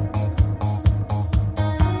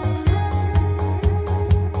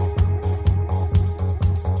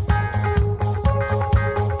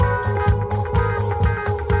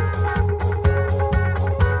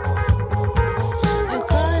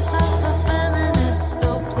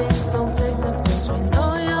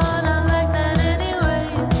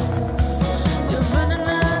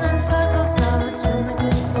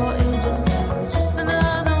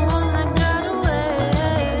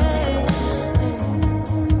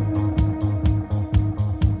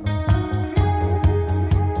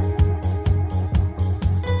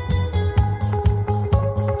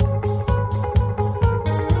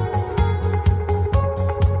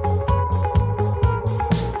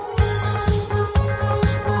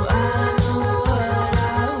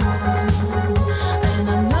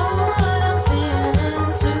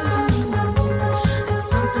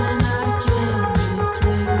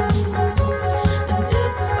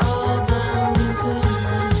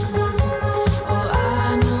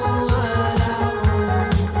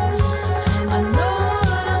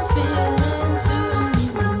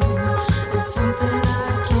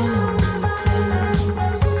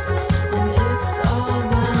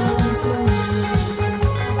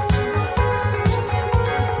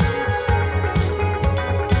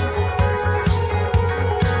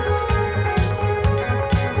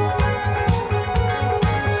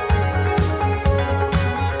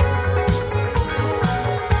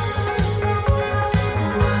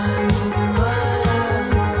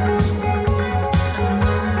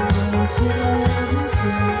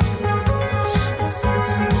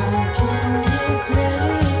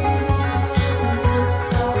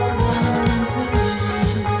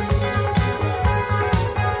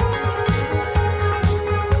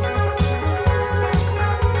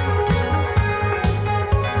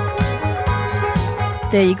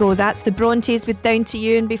 There you go, that's the Brontes with Down to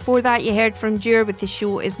You, and before that you heard from Dure with The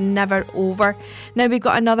Show Is Never Over. Now we've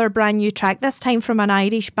got another brand new track, this time from an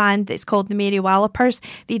Irish band that's called the Mary Wallopers.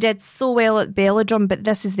 They did so well at Belladrum, but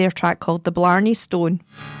this is their track called The Blarney Stone.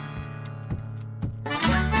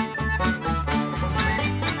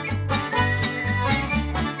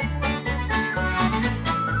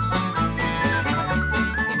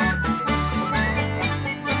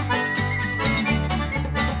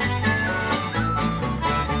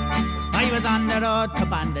 On the road to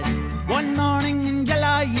Bandit one morning in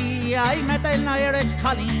July, I met an Irish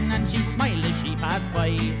colleen and she smiled as she passed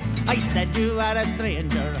by. I said, you are a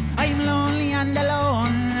stranger, I'm lonely and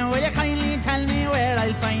alone, will you kindly tell me where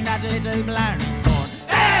I'll find that little Blarney Stone?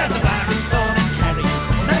 There's a Blarney Stone in Kerry,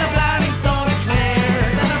 there's a Blarney Stone in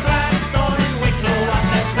Clare, there's a Blarney Stone in Wicklow, and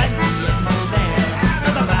there's plenty in full there.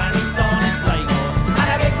 There's a Blarney Stone in Sligo, and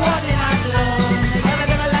a big one in Athlone.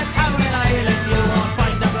 Every little town in Ireland you won't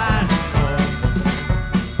find a Blarney.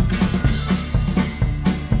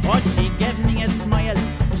 Oh, she gave me a smile,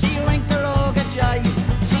 she winked her roguish eye.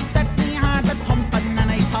 She set me heart a thumping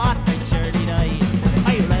and I thought I'd surely die.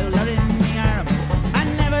 I rolled her in my arms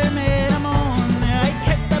and never made a moan. I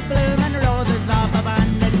kissed the blooming roses off a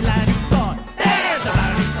banded Blarney Stone. There's a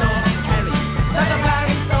Blarney Stone in Kerry, there's a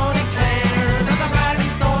Blarney Stone in Clare, there's a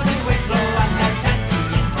Blarney Stone in Wicklow, and there's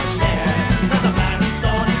plenty in Kildare. There's a Blarney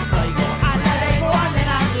Stone in Sligo, and a big one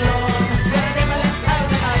in Athlone. You're a devil in town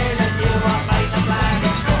in Ireland, you won't find a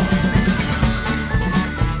Blarney Stone.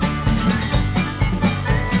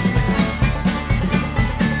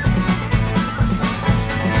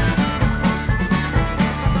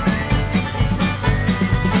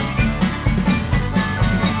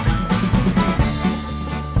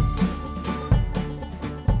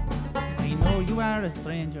 A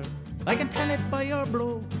stranger, I can tell it by your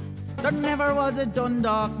blow. There never was a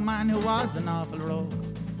Dundalk man who was an awful rogue.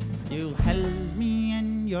 You held me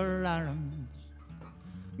in your arms,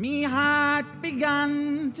 me heart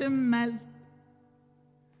began to melt.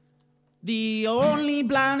 The only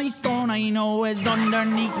Blarney Stone I know is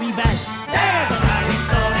underneath me belt. There's a Blarney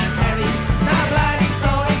Stone in Kerry, there's a Blarney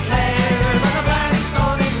Stone in Clare, there's a Blarney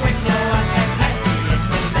Stone in Wicklow, and there's plenty in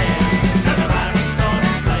Kildare. There's a Blarney Stone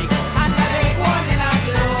in Sligo, and a big one in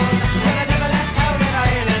Athlone. You're a devil in town in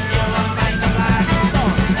Ireland, you won't find a Blarney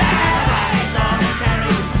Stone. There's a Blarney Stone in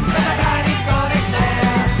Kerry, there's a Blarney Stone in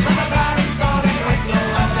Clare, there's a Blarney Stone in Wicklow,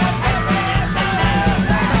 and there's plenty in Kildare.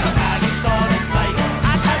 There's a Blarney Stone in Sligo,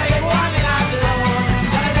 and a big one in Athlone.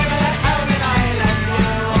 You're a devil in town in Ireland, you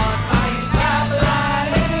won't find a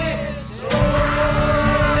Blarney Stone.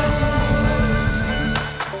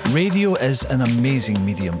 Radio is an amazing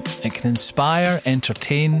medium. It can inspire,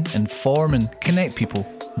 entertain, inform and connect people.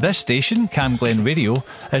 This station, Cam Glen Radio,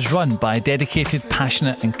 is run by a dedicated,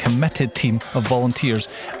 passionate and committed team of volunteers,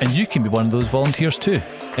 and you can be one of those volunteers too.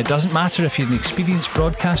 It doesn't matter if you're an experienced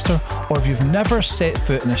broadcaster or if you've never set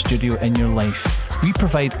foot in a studio in your life. We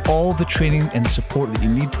provide all the training and support that you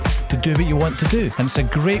need to do what you want to do. And it's a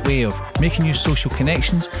great way of making new social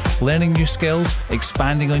connections, learning new skills,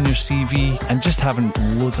 expanding on your CV, and just having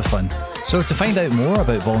loads of fun. So to find out more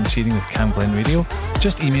about volunteering with Cam Glen Radio,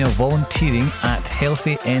 just email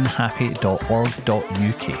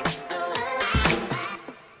volunteering@healthyanhappy.org.uk.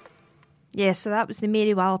 Yeah, so that was the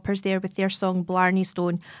Mary Wallopers there with their song Blarney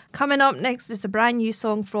Stone. Coming up next is a brand new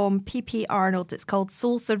song from PP Arnold. It's called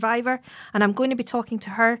Soul Survivor, and I'm going to be talking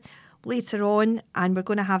to her later on, and we're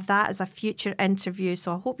going to have that as a future interview,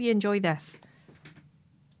 so I hope you enjoy this.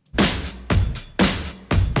 Born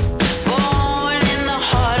in the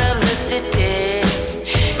heart of the city,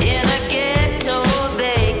 in a ghetto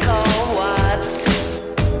they call Watts,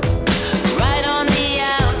 right on the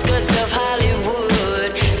outskirts of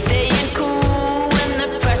Hollywood, staying cool when the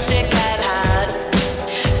pressure got hot.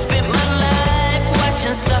 Spent my life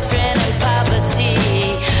watching suffering and poverty,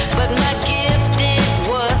 but my gift it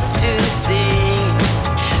was to sing.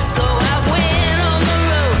 So I went on the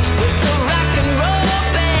road with the rock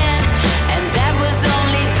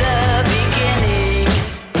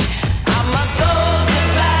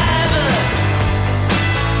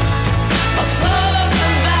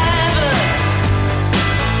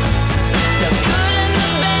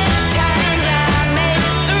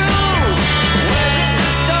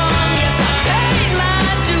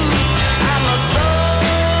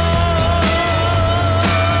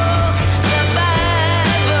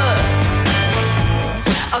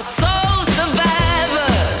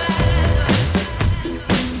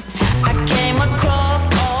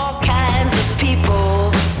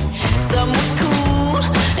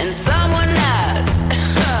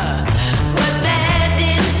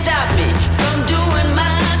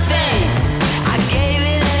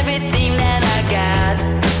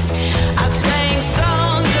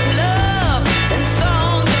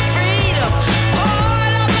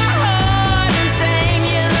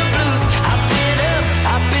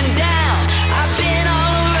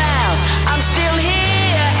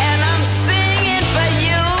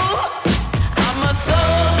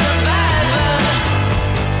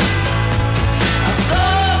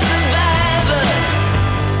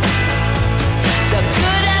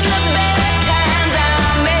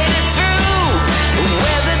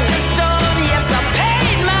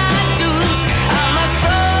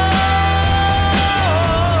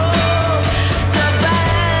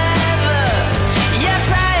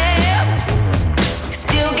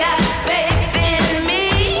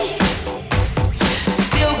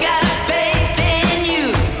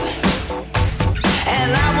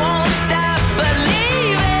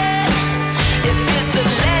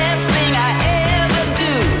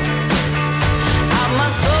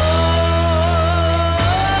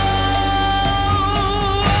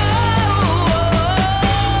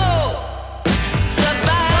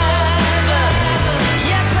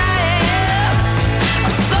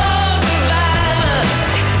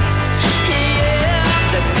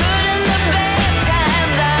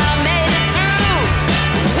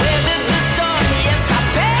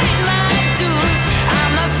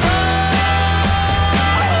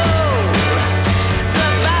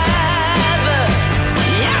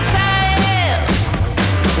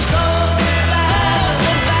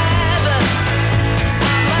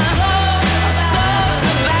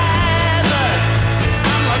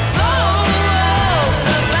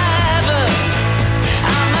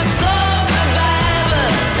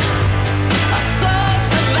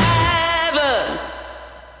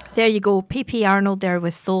There you go, P.P. Arnold there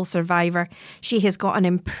with Soul Survivor. She has got an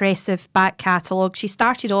impressive back catalogue. She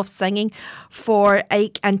started off singing for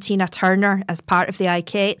Ike and Tina Turner as part of the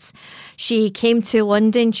Ikeettes. She came to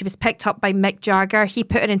London. She was picked up by Mick Jagger. He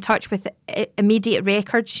put her in touch with Immediate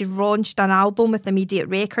Records. She launched an album with Immediate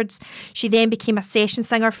Records. She then became a session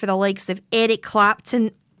singer for the likes of Eric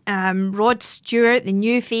Clapton, Rod Stewart, the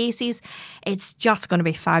New Faces. It's just going to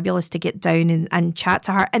be fabulous to get down and chat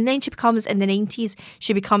to her. And then she becomes, in the 90s,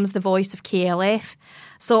 she becomes the voice of KLF.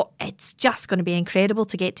 So it's just going to be incredible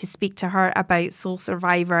to get to speak to her about Soul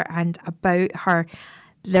Survivor and about her.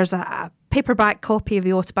 There's a paperback copy of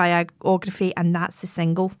the autobiography, and that's the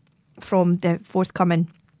single from the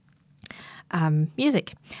forthcoming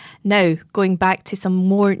music. Now, going back to some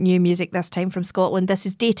more new music, this time from Scotland. This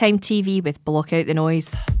is Daytime TV with Block Out the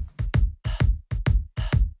Noise.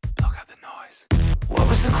 What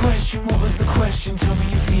was the question? What was the question? Tell me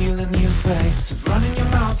you're feeling the effects of running your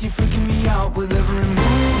mouth. You're freaking me out with every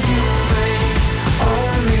move you make.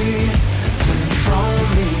 Only control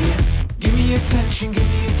me. Give me attention, give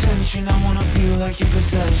me attention. I wanna feel like your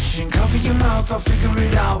possession. Cover your mouth, I'll figure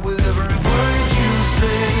it out with every word you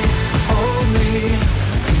say. Hold me,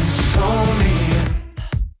 console me.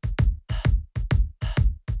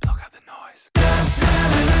 Block out the noise.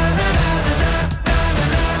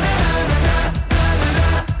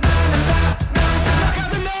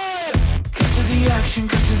 Cut to the action,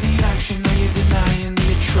 now you're denying the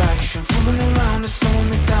attraction. Fooling around is slowing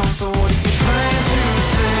me down, so what are you trying to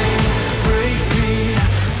say? Break me,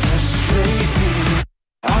 frustrate me.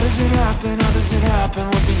 How does it happen, how does it happen?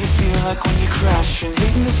 What do you feel like when you're crashing?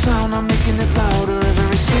 Hitting the sound, I'm making it louder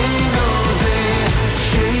every single day.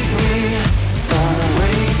 Shake me, don't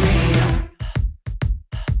wake me.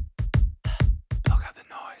 Block out the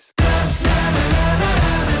noise.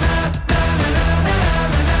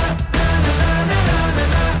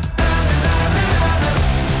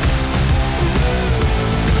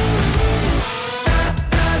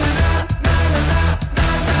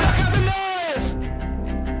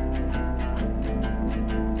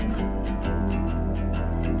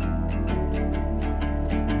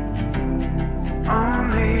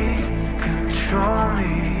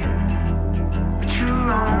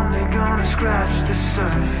 Scratch the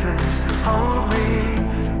surface, hold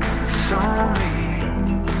me, console me.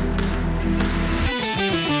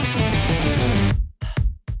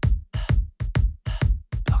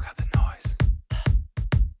 Block out the noise.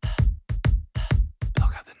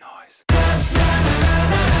 Block out the noise.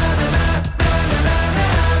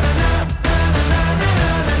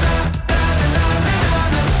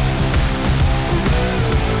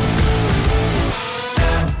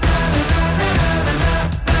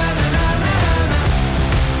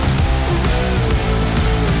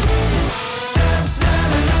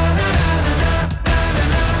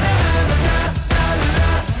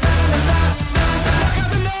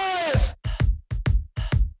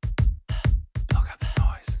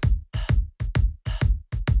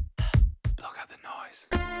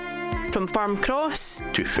 From Farm Cross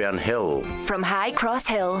to Fernhill, from High Cross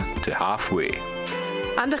Hill to Halfway,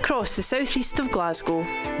 and across the southeast of Glasgow.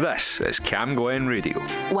 This is Cam Glen Radio,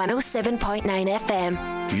 107.9 FM,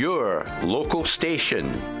 your local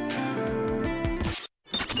station.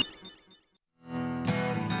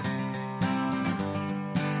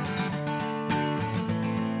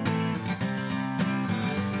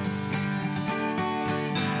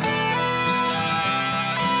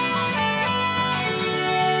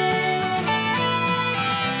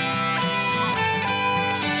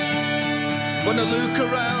 When I look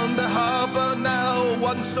around the harbour now,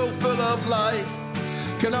 one so full of life,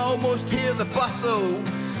 can almost hear the bustle,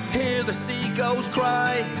 hear the seagulls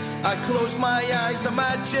cry. I close my eyes,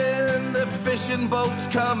 imagine the fishing boats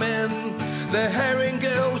come in. The herring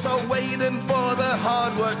girls are waiting for the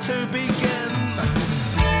hard work to begin.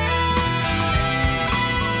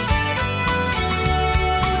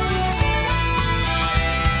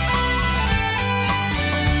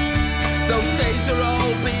 Those days are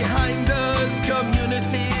all behind us,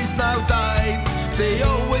 communities now died. They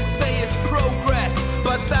always say it's progress,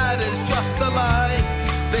 but that is just a lie.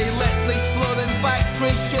 They let these flooding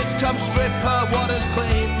factory ships come strip our waters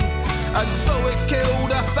clean, and so it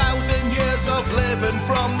killed 1,000 years of living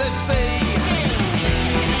from the sea.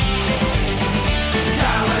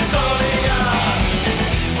 Caledonia,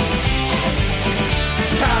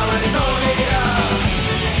 Caledonia,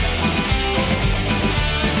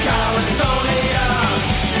 Caledonia,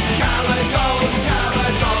 Caledon,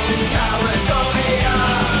 Caledon, Caledonia.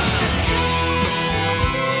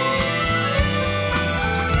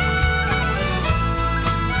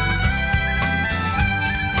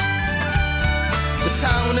 The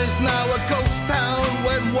town is is now a ghost town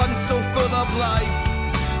when once so full of life.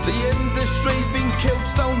 The industry's been killed,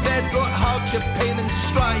 stone dead, brought hardship, pain and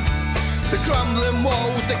strife. The crumbling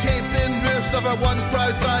walls, the caved-in roofs of our once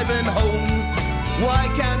proud thriving homes. Why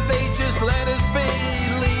can't they just let us be,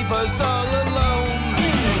 leave us all alone?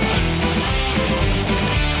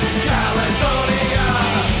 Caledonia,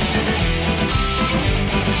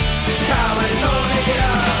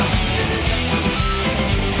 Caledonia,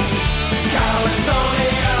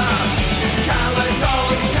 Caledonia,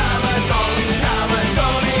 Caledon, Caledon,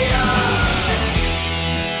 Caledonia.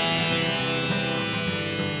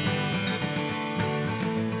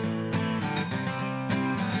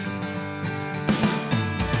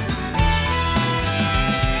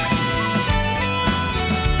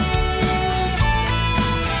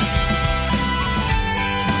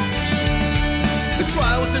 The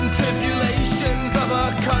trials and tribulations of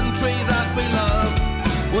our country that we love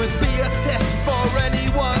would be a test for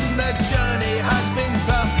anyone. The journey has been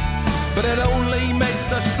tough, but it only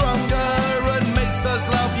makes us stronger and makes us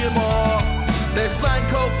love you more. This land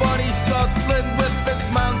called Bonnie Scotland with its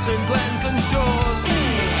mountain glens and shores.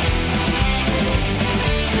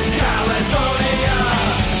 Caledonia,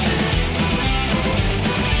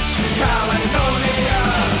 Caledonia,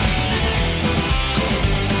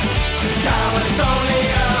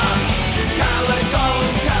 Caledonia, Caledon,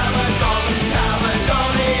 Caledon,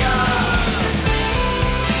 Caledonia.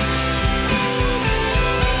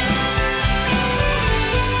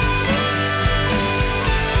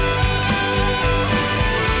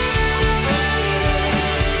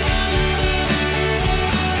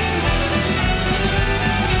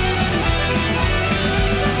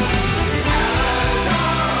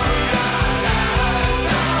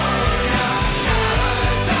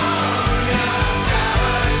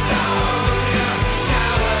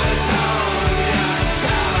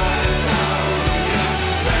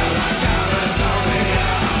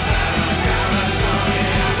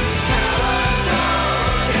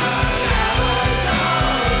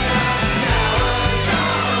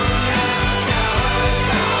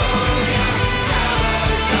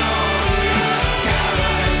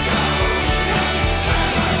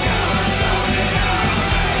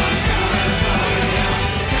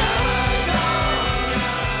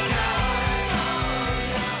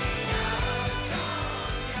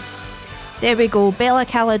 There we go, Bella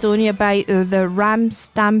Caledonia by the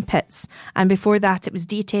Ramstampits. And before that, it was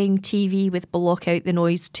D10 TV with Block Out the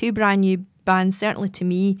Noise. Two brand new bands, certainly to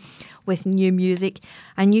me, with new music.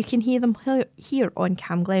 And you can hear them here on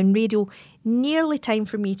Camglen Radio. Nearly time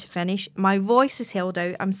for me to finish. My voice is held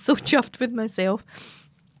out. I'm so chuffed with myself.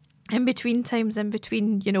 In between,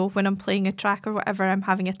 you know, when I'm playing a track or whatever, I'm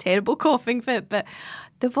having a terrible coughing fit, but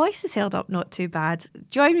the voice is held up not too bad.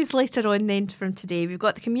 Join us later on then from today. We've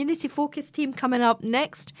got the community focus team coming up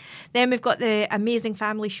next. Then we've got the amazing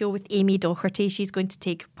family show with Amy Doherty. She's going to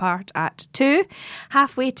take part at 2.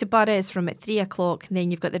 Halfway to Borough is from at 3 o'clock. And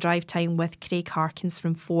then you've got the drive time with Craig Harkins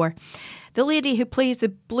from 4. The lady who plays the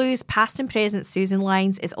blues past and present, Susan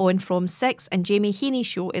Lyons, is on from 6 and Jamie Heaney's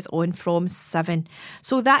show is on from 7.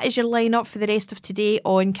 So that is your lineup for the rest of today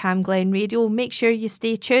on Camglen Radio. Make sure you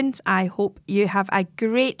stay tuned. I hope you have a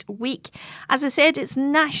great week. As I said, it's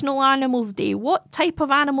National Animals Day. What type of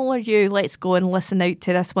animal are you? Let's go and listen out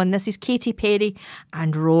to this one. This is Katy Perry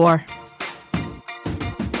and Roar.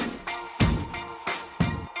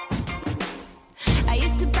 I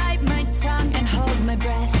used to bite my tongue and hold my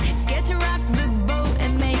breath, scared to rock the boat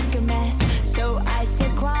and make a mess. So I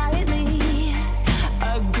said quietly,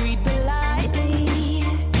 agreed politely.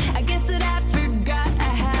 I guess that I forgot I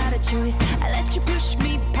had a choice. I let you push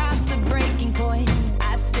me past the breaking point.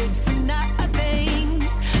 I stood for nothing,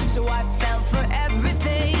 so I fell for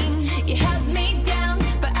everything. You held me down,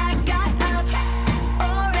 but I got up,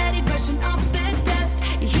 already pushed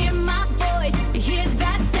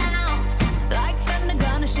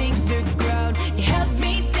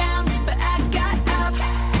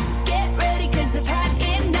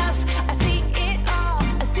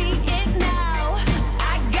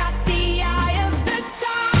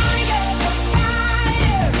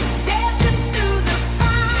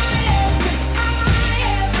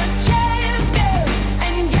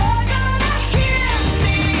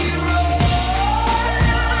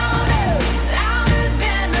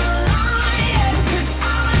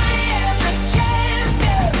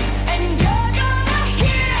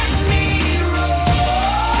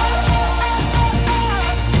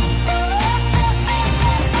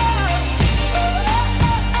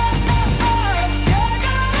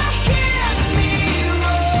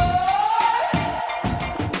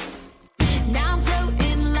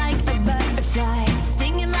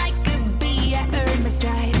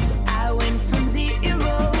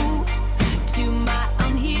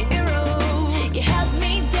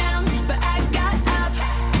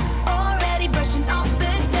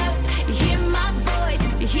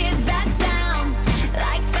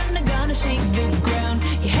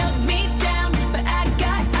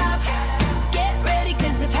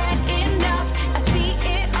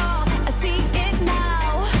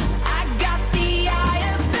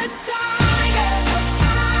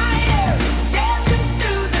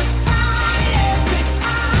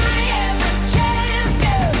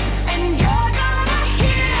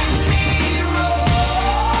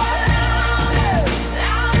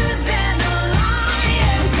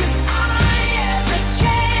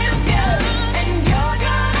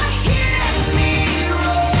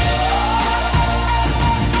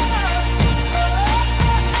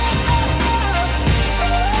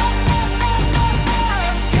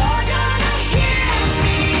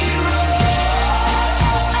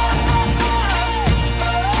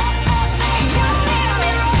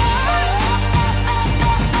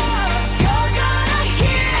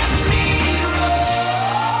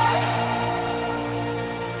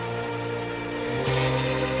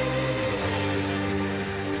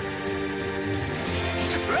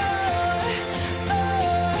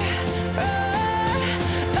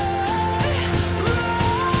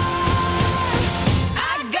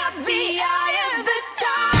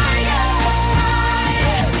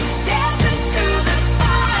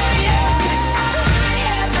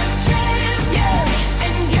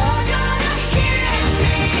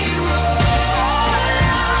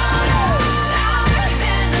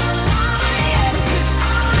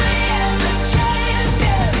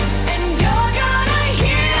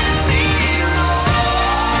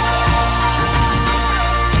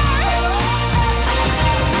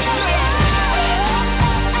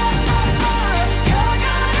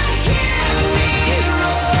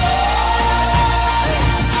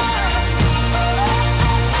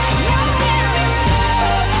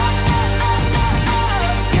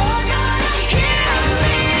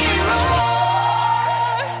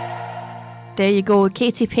There you go,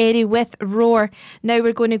 Katy Perry with Roar. Now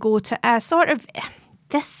we're going to go to a sort of...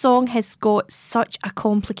 This song has got such a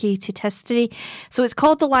complicated history. So it's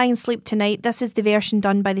called The Lion Sleep Tonight. This is the version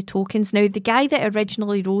done by the Tokens. Now, the guy that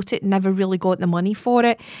originally wrote it never really got the money for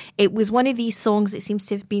it. It was one of these songs that seems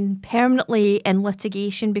to have been permanently in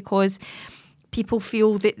litigation because people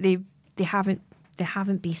feel that they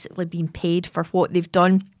haven't basically been paid for what they've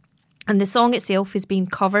done. And the song itself is being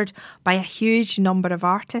covered by a huge number of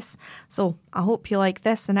artists. So I hope you like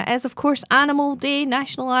this. And it is, of course, Animal Day,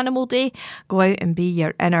 National Animal Day. Go out and be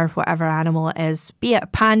your inner whatever animal it is. Be it a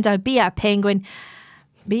panda, be it a penguin,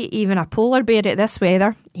 be it even a polar bear at this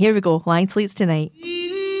weather. Here we go. Lion Sleeps Tonight.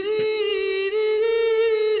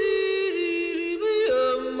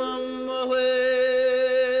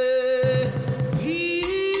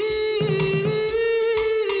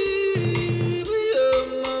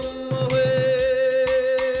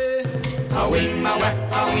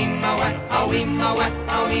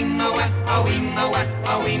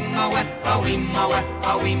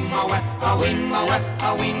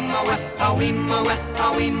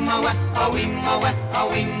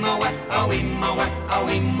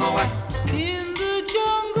 In the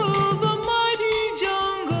jungle, the mighty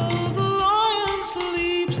jungle, the lion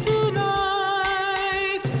sleeps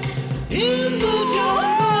tonight. In the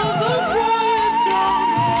jungle, the quiet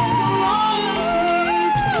jungle, the lion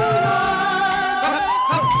sleeps tonight.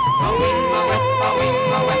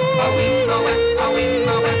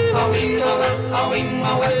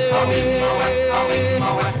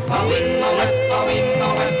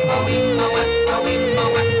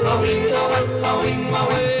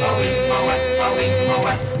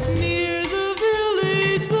 Near the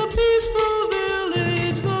village, the peaceful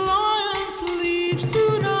village, the lion sleeps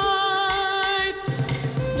tonight.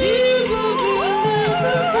 Near the village,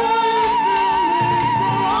 the quiet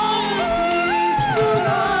village, the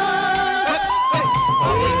lion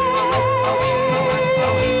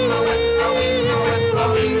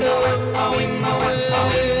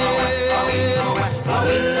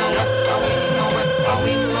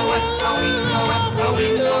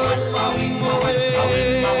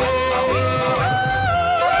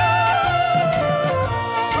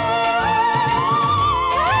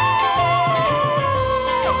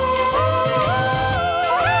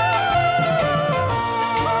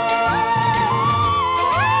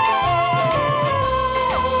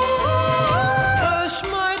Hush,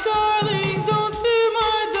 my darling, don't fear,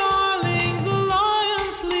 my darling, the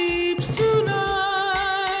lion sleeps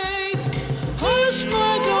tonight. Hush,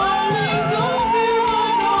 my darling, don't fear, my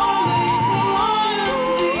darling, the lion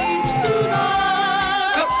sleeps tonight.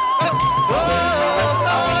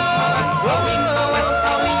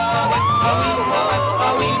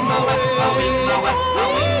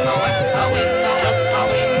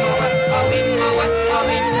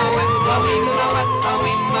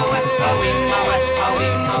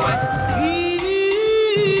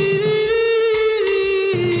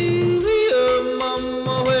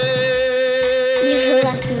 You're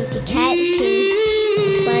listening to Cat's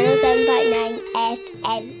Cream, 107.9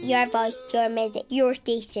 FM. Your voice, your music, your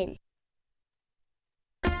station.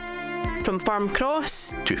 From Farm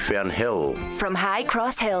Cross to Fernhill, from High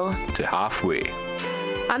Cross Hill to halfway,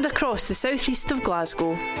 and across the southeast of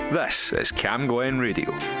Glasgow. this is Cam Glen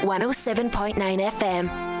Radio. 107.9 FM.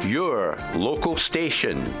 your local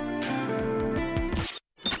station.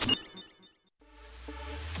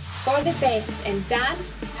 For the best in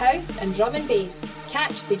dance, house and drum and bass,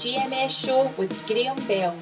 catch the GMS show with Graham Bell.